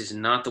 this is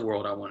not the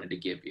world I wanted to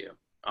give you.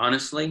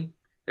 Honestly,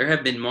 there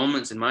have been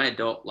moments in my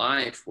adult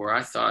life where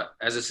I thought,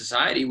 as a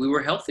society, we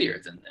were healthier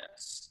than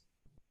this.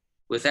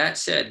 With that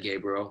said,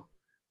 Gabriel,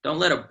 don't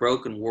let a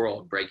broken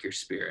world break your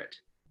spirit.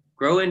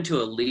 Grow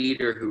into a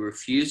leader who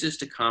refuses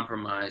to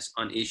compromise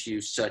on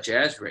issues such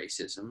as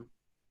racism,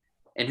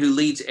 and who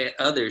leads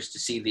others to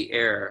see the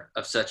error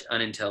of such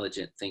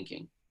unintelligent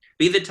thinking.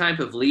 Be the type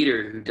of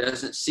leader who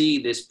doesn't see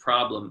this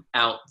problem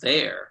out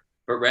there,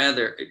 but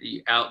rather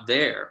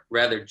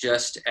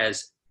just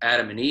as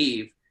Adam and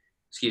Eve,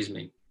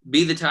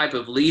 be the type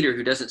of leader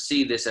who doesn't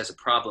see this as a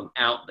problem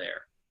out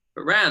there,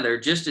 but rather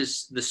just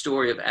as the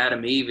story of Adam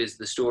and Eve is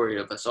the story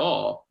of us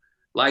all.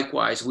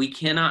 Likewise, we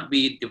cannot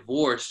be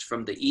divorced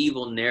from the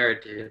evil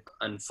narrative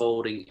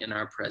unfolding in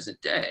our present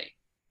day.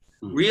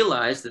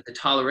 Realize that the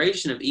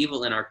toleration of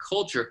evil in our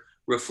culture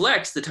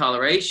reflects the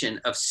toleration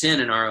of sin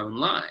in our own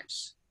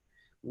lives.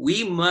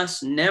 We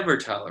must never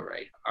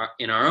tolerate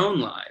in our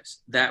own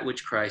lives that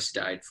which Christ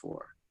died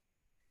for.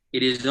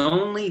 It is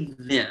only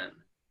then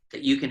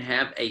that you can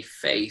have a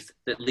faith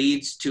that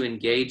leads to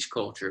engaged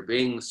culture,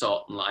 being the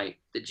salt and light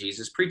that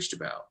Jesus preached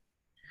about.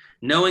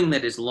 Knowing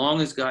that as long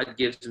as God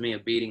gives me a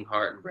beating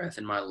heart and breath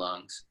in my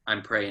lungs,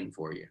 I'm praying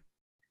for you,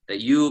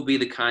 that you will be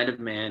the kind of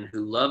man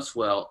who loves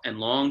well and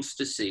longs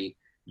to see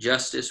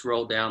justice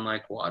roll down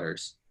like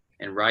waters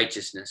and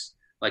righteousness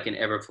like an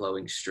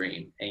ever-flowing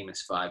stream.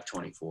 Amos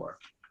 5:24.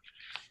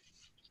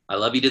 I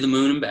love you to the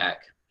moon and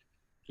back.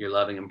 Your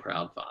loving and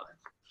proud father.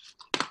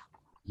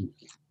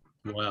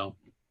 Wow.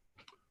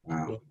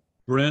 Wow.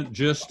 Brent,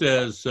 just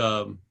as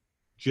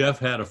Jeff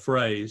had a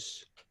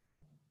phrase,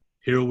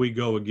 here we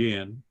go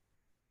again,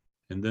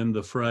 and then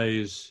the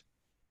phrase,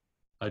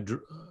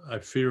 I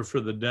fear for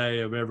the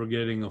day of ever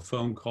getting a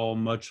phone call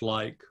much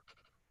like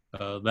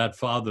that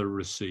father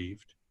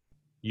received.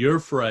 Your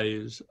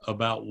phrase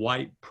about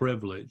white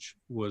privilege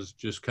was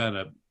just kind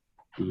of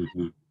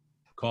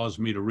caused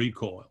me to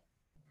recoil,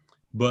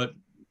 but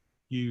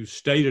you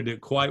stated it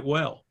quite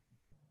well.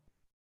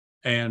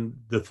 And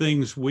the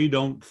things we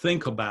don't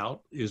think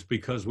about is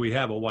because we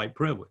have a white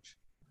privilege.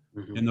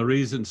 And the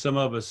reason some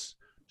of us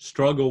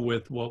struggle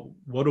with, well,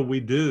 what do we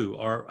do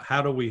or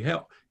how do we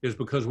help, is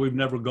because we've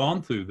never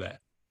gone through that.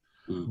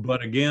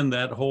 But again,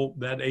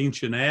 that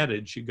ancient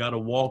adage, you got to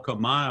walk a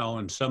mile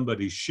in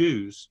somebody's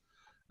shoes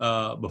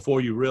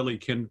before you really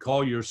can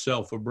call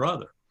yourself a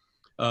brother,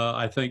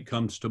 I think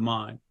comes to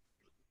mind.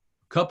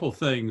 A couple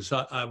things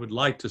I would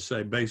like to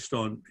say based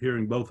on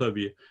hearing both of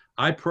you.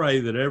 I pray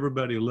that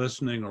everybody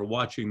listening or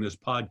watching this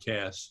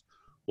podcast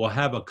will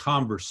have a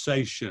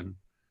conversation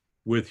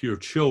with your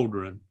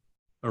children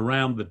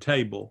around the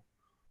table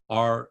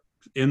or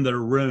in their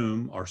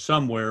room or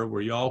somewhere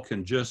where y'all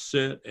can just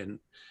sit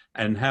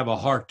and have a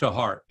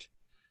heart-to-heart.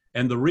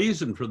 And the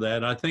reason for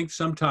that, I think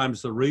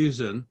sometimes the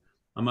reason,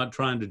 I'm not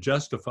trying to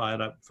justify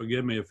it,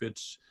 forgive me if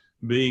it's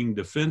being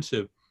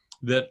defensive,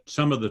 that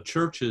some of the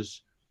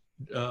churches,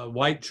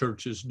 white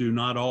churches, do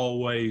not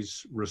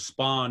always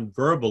respond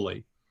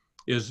verbally,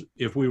 is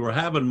if we were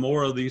having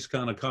more of these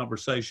kind of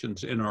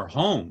conversations in our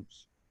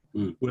homes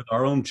with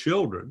our own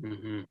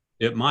children,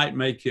 it might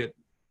make it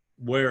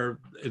where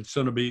it's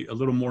going to be a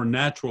little more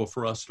natural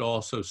for us to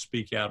also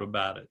speak out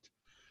about it.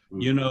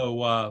 You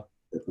know,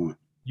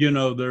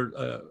 there's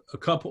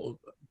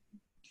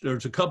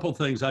a couple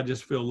things I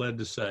just feel led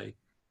to say.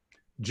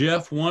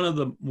 Jeff, one of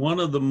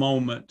the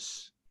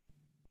moments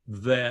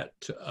that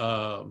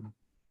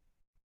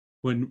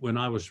when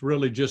I was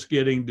really just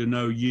getting to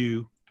know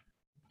you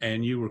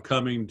and you were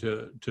coming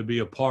to be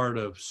a part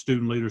of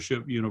Student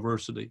Leadership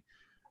University,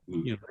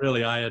 you know,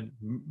 really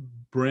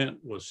Brent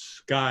was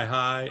sky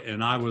high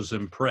and I was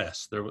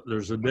impressed.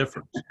 There's a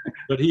difference,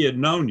 but he had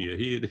known you,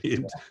 he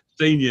had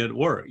seen you at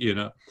work, you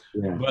know,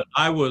 but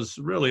I was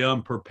really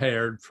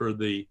unprepared for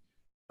the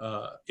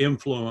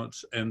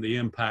influence and the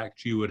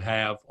impact you would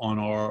have on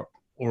our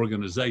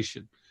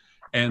organization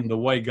and the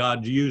way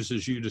God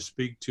uses you to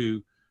speak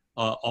to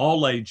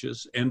all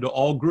ages and to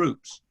all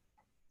groups.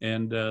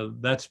 And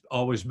that's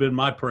always been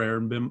my prayer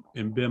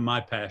and been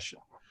my passion.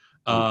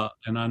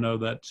 And I know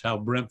that's how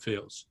Brent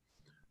feels.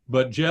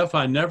 But Jeff,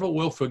 I never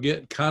will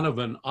forget kind of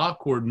an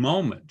awkward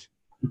moment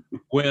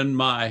when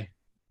my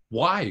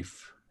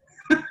wife,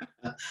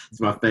 it's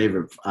my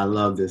favorite. I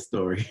love this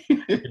story.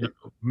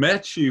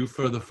 met you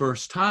for the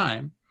first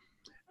time.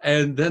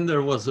 And then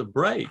there was a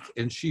break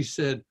and she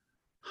said,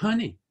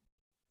 honey,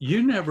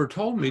 you never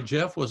told me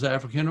Jeff was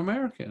African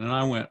American. And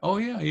I went, oh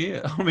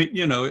yeah. I mean,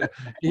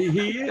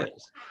 he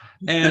is.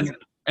 And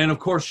of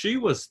course she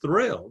was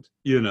thrilled,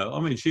 I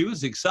mean, she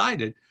was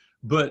excited,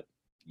 but,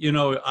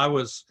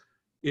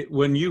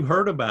 when you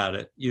heard about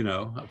it,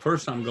 at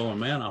first I'm going,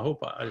 man,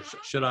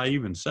 should I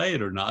even say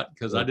it or not?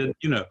 Because I didn't,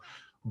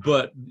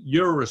 but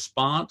your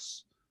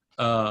response,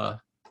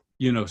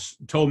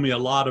 told me a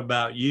lot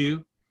about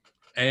you,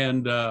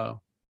 and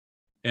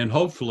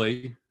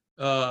hopefully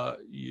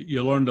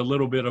you learned a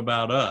little bit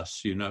about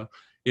us.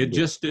 It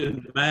just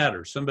didn't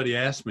matter. Somebody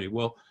asked me,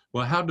 well,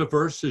 how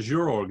diverse is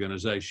your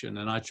organization?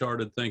 And I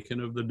started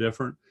thinking of the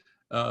different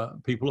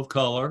people of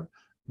color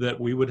that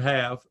we would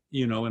have,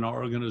 in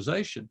our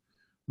organization.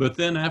 But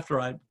then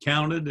after I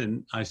counted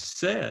and I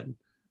said,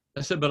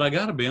 but I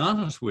got to be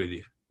honest with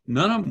you.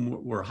 None of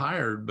them were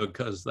hired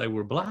because they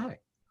were Black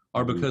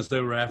or because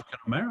they were African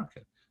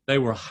American. They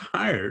were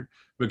hired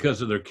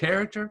because of their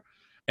character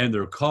and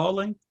their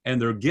calling and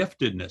their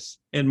giftedness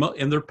and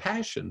their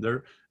passion,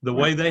 the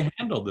way they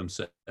handle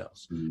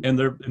themselves and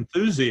their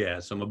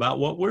enthusiasm about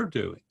what we're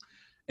doing.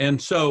 And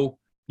so,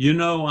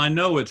 I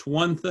know it's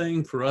one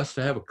thing for us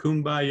to have a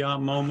kumbaya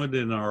moment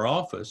in our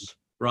office,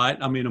 right?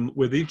 I mean,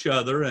 with each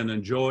other and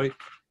enjoy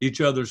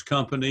each other's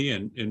company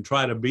and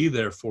try to be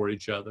there for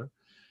each other.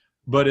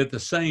 But at the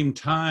same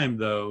time,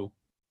 though,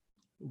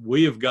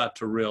 we have got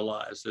to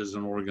realize as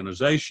an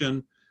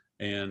organization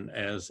and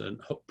as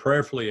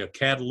prayerfully a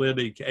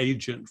catalytic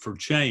agent for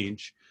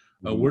change,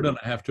 we're going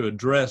to have to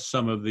address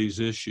some of these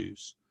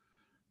issues.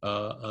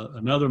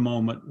 Another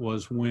moment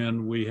was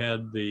when we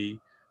had the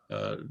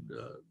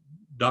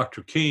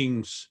Dr.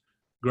 King's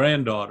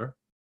granddaughter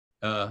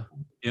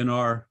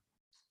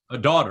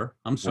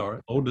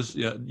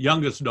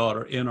youngest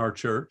daughter in our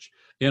church,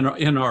 in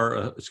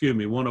our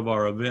one of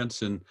our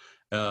events in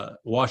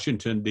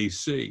Washington,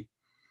 D.C.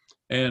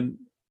 And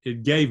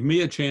it gave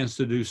me a chance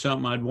to do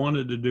something I'd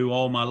wanted to do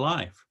all my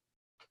life.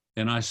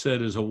 And I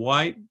said, as a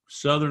white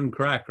Southern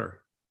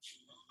cracker,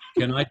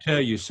 can I tell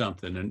you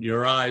something? And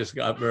your eyes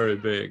got very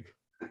big.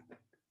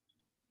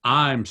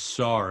 I'm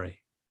sorry.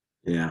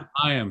 Yeah.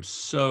 I am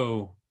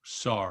so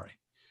sorry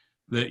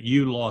that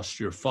you lost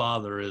your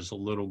father as a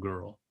little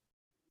girl,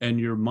 and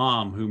your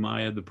mom, whom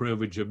I had the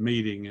privilege of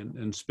meeting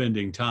and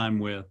spending time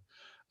with,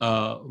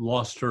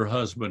 lost her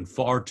husband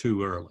far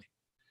too early.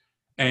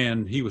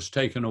 And he was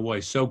taken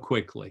away so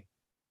quickly.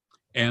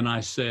 And I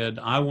said,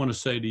 I want to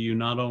say to you,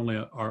 not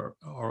only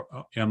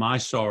am I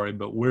sorry,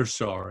 but we're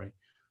sorry.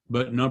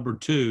 But number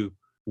two,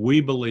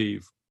 we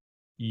believe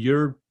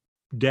your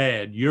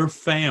dad, your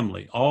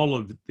family, all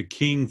of the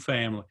King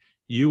family,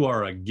 you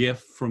are a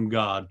gift from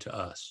God to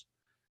us.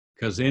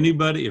 Because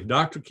if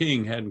Dr.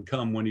 King hadn't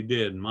come when he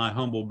did, in my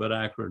humble but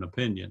accurate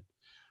opinion,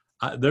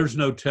 there's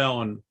no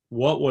telling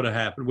what would have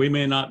happened. We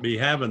may not be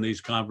having these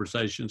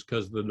conversations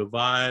because the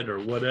divide or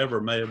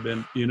whatever may have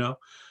been,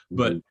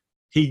 but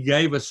he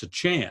gave us a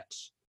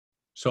chance.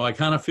 So I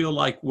kind of feel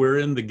like we're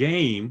in the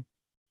game,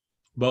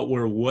 but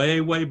we're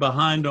way, way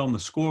behind on the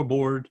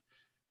scoreboard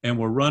and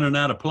we're running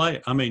out of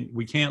play. I mean,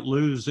 we can't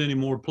lose any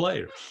more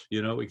players.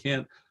 We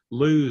can't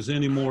lose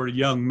any more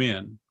young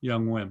men,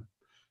 young women.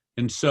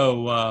 And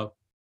so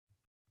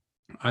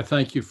I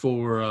thank you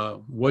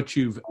for what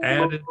you've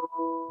added,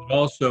 but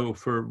also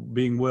for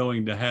being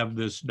willing to have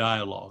this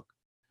dialogue.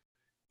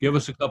 Give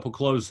us a couple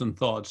closing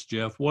thoughts,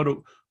 Jeff. What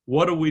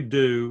do we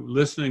do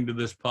listening to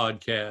this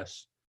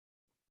podcast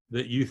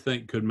that you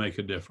think could make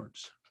a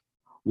difference?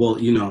 Well,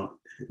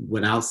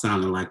 without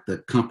sounding like the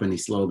company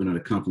slogan or the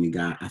company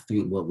guy, I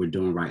think what we're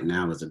doing right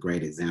now is a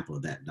great example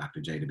of that,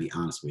 Dr. J, to be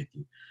honest with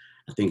you.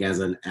 I think as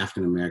an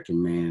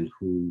African-American man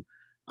who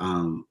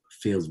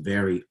feels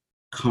very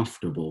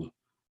comfortable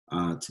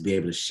to be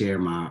able to share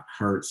my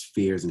hurts,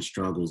 fears, and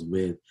struggles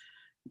with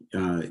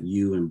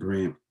you and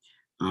Brent,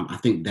 I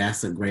think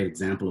that's a great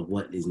example of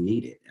what is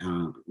needed.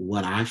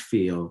 What I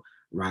feel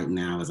right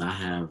now is I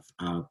have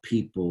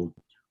people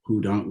who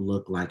don't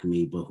look like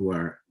me, but who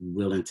are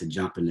willing to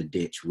jump in the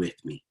ditch with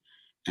me.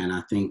 And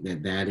I think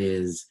that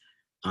is,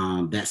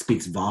 that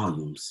speaks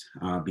volumes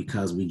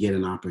because we get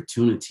an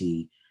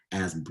opportunity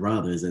as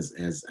brothers,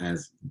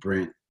 as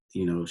Brent,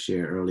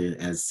 shared earlier,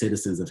 as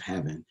citizens of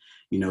heaven.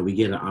 We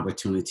get an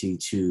opportunity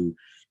to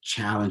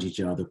challenge each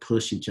other,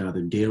 push each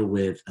other, deal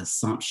with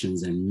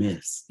assumptions and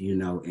myths,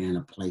 in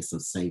a place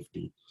of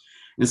safety.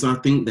 And so I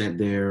think that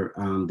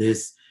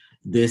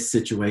this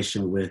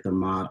situation with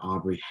Ahmaud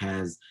Arbery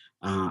has,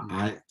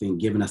 I think,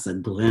 given us a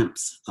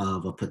glimpse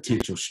of a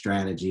potential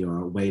strategy or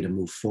a way to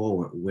move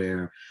forward,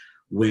 where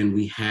when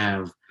we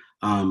have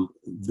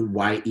the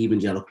white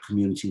evangelical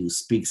community who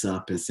speaks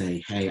up and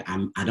say, hey,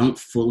 I don't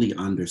fully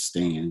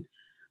understand,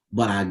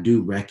 but I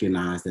do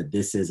recognize that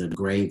this is a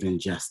grave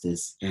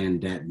injustice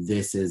and that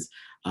this is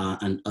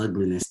an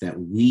ugliness that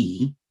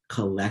we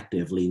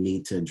collectively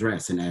need to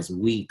address. And as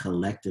we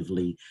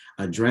collectively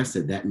address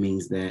it, that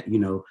means that,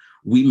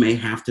 we may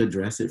have to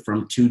address it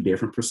from two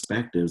different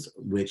perspectives,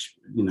 which,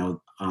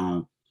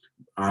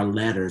 our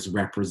letters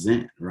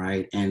represent,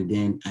 right? And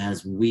then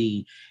as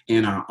we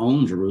in our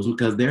own Jerusalem,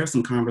 because there are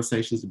some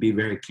conversations, to be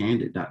very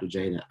candid, Dr.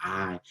 J, that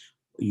I,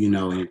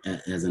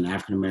 as an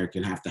African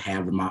American, have to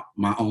have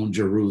my own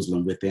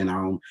Jerusalem within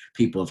our own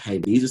people of, hey,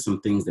 these are some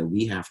things that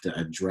we have to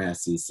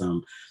address, and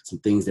some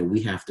things that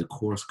we have to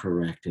course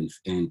correct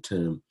and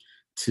to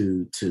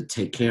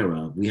take care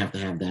of. We have to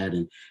have that.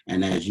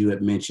 And as you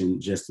had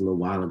mentioned just a little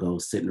while ago,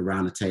 sitting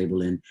around the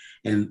table and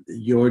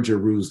your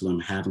Jerusalem,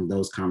 having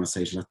those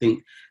conversations, I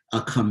think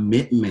a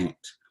commitment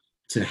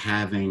to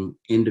having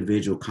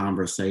individual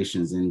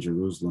conversations in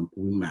Jerusalem,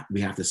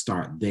 we have to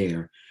start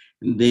there.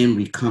 And then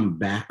we come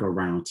back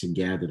around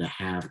together to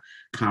have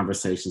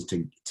conversations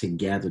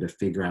together to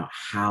figure out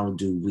how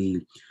do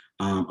we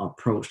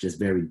approach this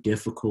very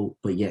difficult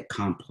but yet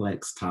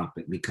complex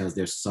topic, because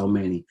there's so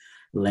many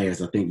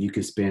layers. I think you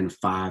could spend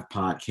 5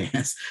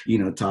 podcasts,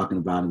 talking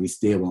about it. We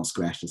still won't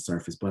scratch the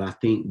surface. But I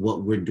think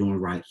what we're doing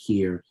right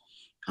here,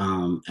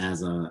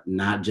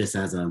 not just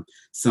as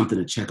something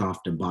to check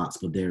off the box,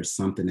 but there's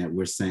something that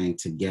we're saying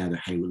together.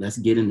 Hey, let's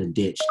get in the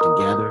ditch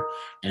together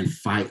and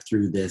fight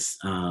through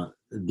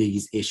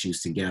these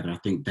issues together. I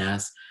think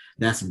that's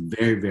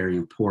very, very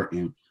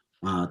important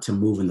to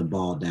moving the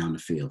ball down the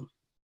field,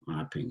 in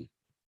my opinion.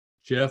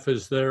 Jeff,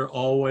 is there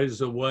always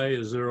a way?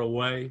 Is there a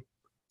way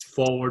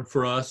forward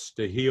for us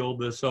to heal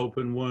this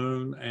open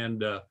wound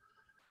and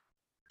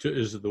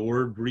is the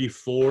word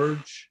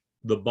reforge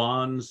the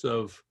bonds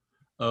of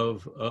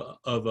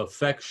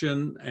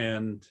affection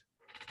and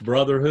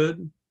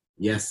brotherhood?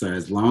 Yes, sir.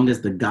 As long as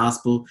the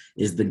gospel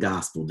is the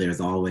gospel, there's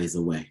always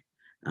a way.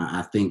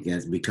 I think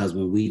because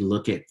when we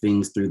look at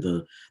things through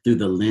the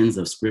lens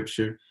of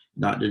Scripture,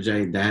 Dr.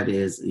 J, that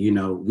is,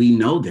 we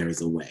know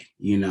there's a way,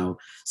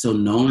 so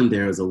knowing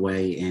there's a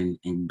way and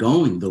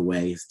going the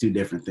way is 2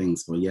 different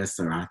things. So yes,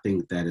 sir, I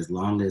think that as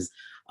long as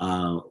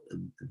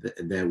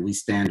that we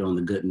stand on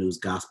the good news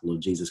gospel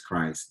of Jesus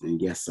Christ, then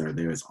yes, sir,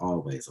 there is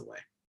always a way.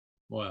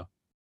 Wow.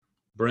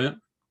 Brent,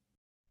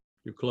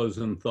 your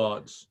closing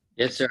thoughts.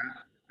 Yes, sir.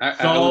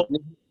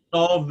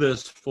 Solve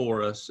this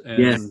for us. And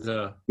yes,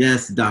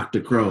 yes,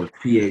 Dr. Crow,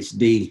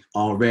 PhD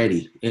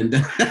already. And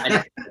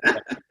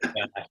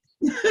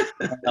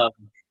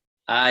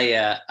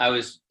I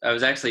was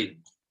actually,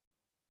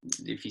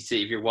 if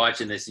you're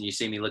watching this and you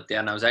see me look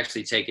down, I was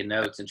actually taking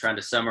notes and trying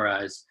to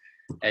summarize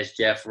as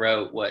Jeff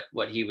wrote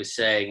what he was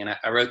saying. And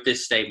I wrote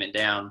this statement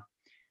down: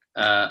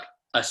 a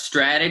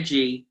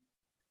strategy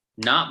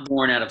not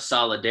born out of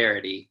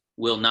solidarity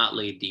will not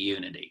lead to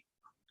unity.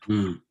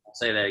 I'll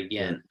say that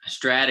again. A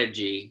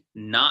strategy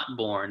not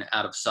born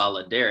out of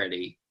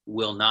solidarity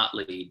will not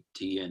lead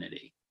to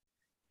unity.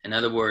 In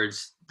other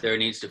words, there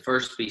needs to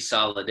first be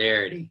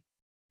solidarity,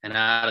 and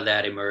out of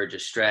that emerge a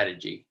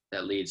strategy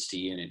that leads to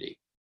unity.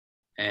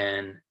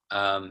 And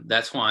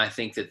that's why I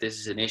think that this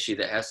is an issue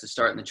that has to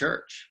start in the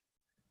church,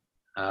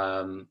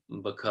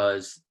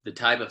 because the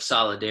type of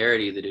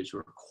solidarity that is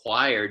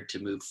required to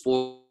move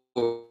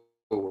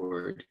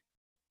forward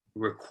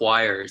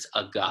requires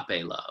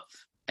agape love.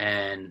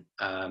 And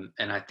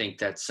I think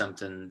that's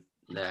something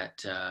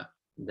that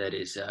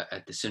is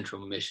at the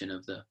central mission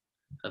of the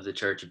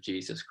Church of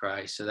Jesus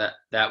Christ. So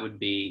that would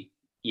be,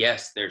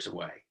 yes, there's a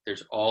way.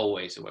 There's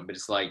always a way, but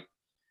it's like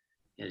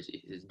there's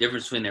a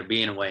difference between there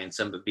being a way and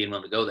somebody being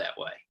willing to go that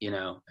way,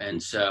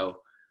 And so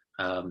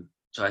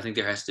I think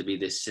there has to be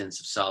this sense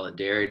of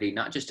solidarity,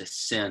 not just a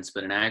sense,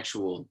 but an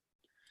actual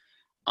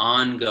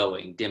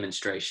ongoing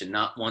demonstration,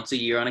 not once a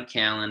year on a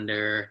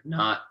calendar,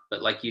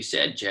 but like you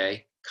said,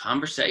 Jay,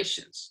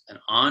 conversations, an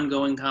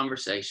ongoing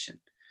conversation,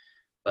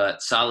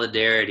 but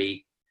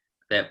solidarity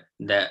that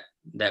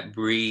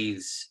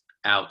breathes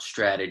out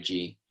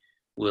strategy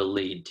will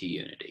lead to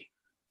unity.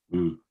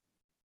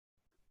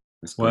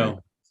 That's great.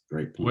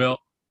 Great point. Well,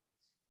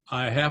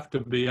 I have to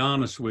be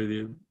honest with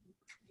you.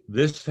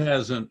 This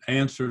hasn't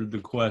answered the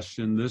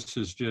question. This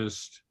has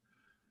just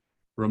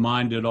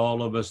reminded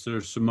all of us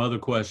there's some other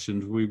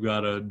questions we've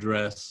got to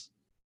address.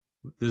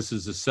 This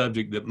is a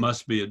subject that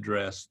must be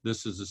addressed.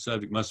 This is a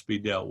subject must be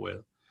dealt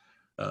with.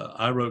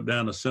 I wrote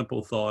down a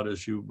simple thought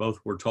as you both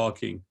were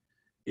talking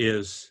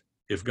is,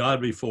 if God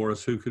be for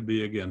us, who could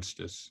be against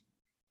us?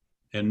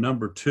 And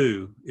number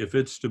 2, if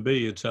it's to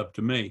be, it's up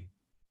to me.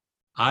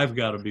 I've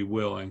got to be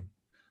willing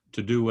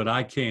to do what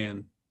I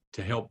can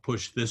to help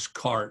push this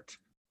cart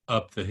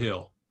up the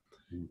hill.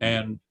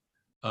 And,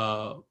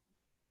 I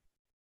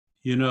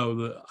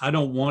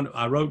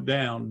wrote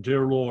down,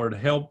 dear Lord,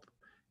 help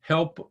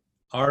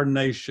our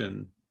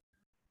nation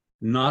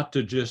not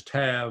to just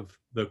have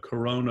the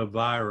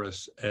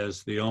coronavirus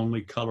as the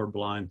only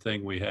colorblind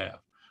thing we have.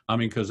 I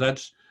mean, because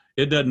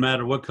it doesn't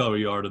matter what color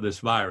you are to this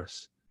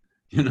virus.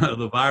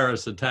 The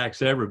virus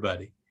attacks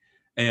everybody,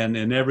 and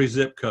in every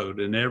zip code,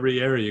 in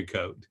every area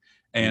code.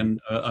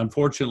 And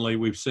unfortunately,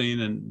 we've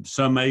seen in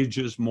some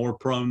ages more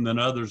prone than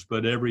others,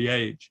 but every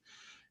age.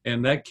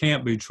 And that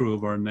can't be true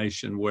of our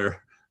nation,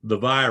 where the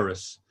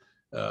virus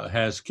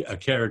has a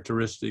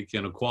characteristic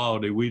and a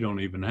quality we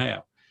don't even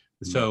have.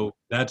 So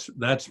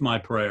that's my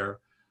prayer.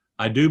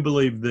 I do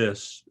believe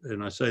this,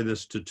 and I say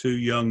this to two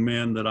young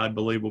men that I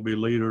believe will be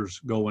leaders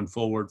going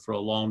forward for a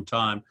long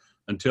time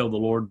until the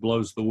Lord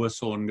blows the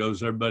whistle and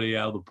goes everybody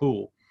out of the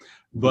pool.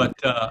 But,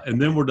 and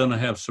then we're going to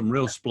have some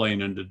real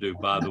splaining to do,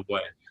 by the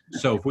way.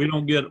 So if we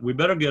don't get it, we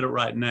better get it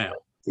right now.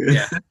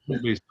 Yeah.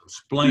 There'll be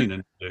some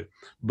splaining to do.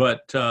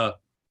 But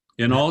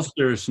in all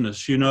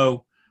seriousness, you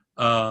know,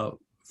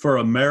 for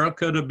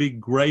America to be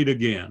great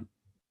again,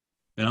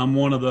 and I'm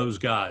one of those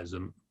guys,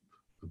 and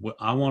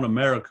I want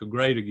America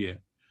great again.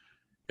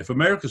 If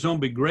America's going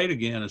to be great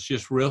again, it's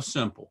just real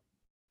simple.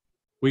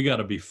 We got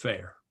to be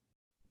fair.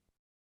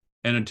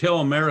 And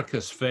until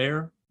America's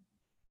fair,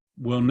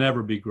 we'll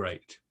never be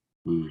great.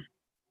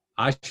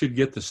 I should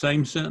get the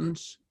same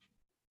sentence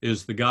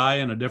as the guy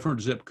in a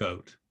different zip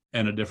code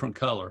and a different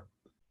color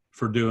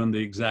for doing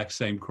the exact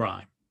same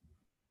crime.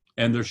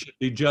 And there should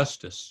be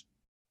justice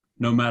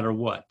no matter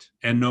what,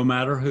 and no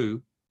matter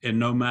who, and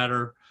no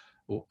matter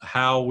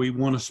how we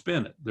want to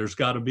spin it. There's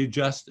got to be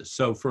justice.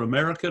 So for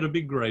America to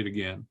be great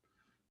again,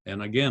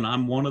 and again,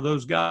 I'm one of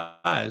those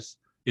guys,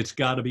 it's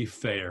got to be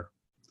fair.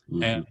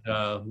 And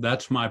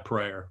that's my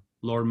prayer.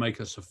 Lord,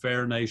 make us a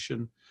fair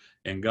nation.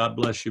 And God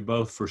bless you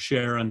both for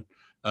sharing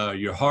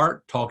your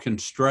heart, talking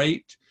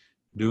straight,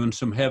 doing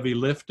some heavy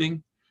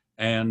lifting,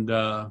 and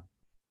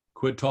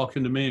quit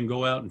talking to me and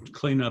go out and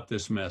clean up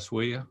this mess,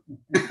 will you?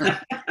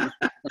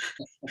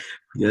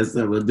 Yes,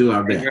 sir. We'll do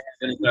our best.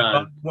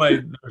 By the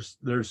way,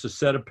 there's a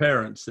set of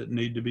parents that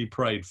need to be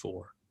prayed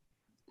for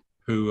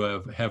who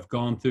have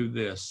gone through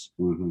this,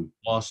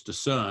 lost a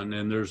son,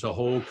 and there's a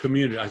whole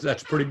community.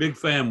 That's a pretty big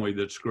family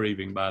that's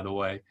grieving, by the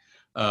way.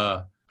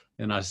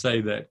 And I say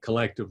that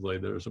collectively,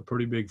 there's a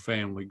pretty big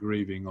family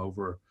grieving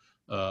over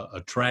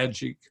a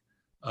tragic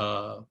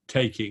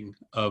taking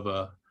of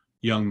a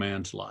young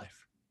man's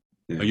life,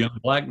 a young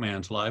black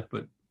man's life,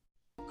 but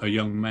a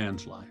young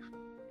man's life.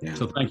 Yeah.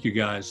 So thank you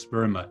guys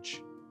very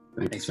much.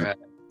 Thanks for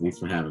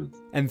having us.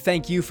 And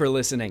thank you for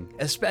listening,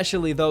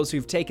 especially those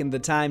who've taken the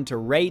time to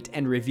rate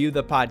and review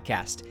the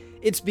podcast.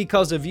 It's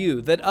because of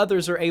you that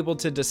others are able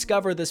to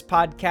discover this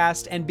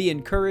podcast and be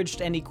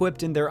encouraged and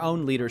equipped in their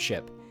own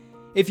leadership.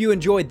 If you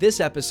enjoyed this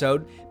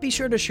episode, be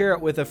sure to share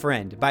it with a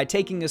friend by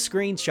taking a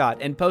screenshot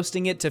and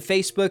posting it to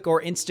Facebook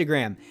or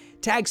Instagram.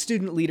 Tag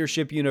Student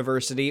Leadership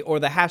University or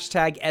the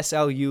hashtag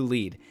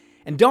SLUlead.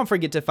 And don't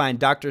forget to find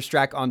Dr.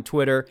 Strack on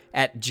Twitter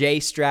at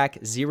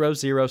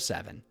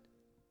jstrack007.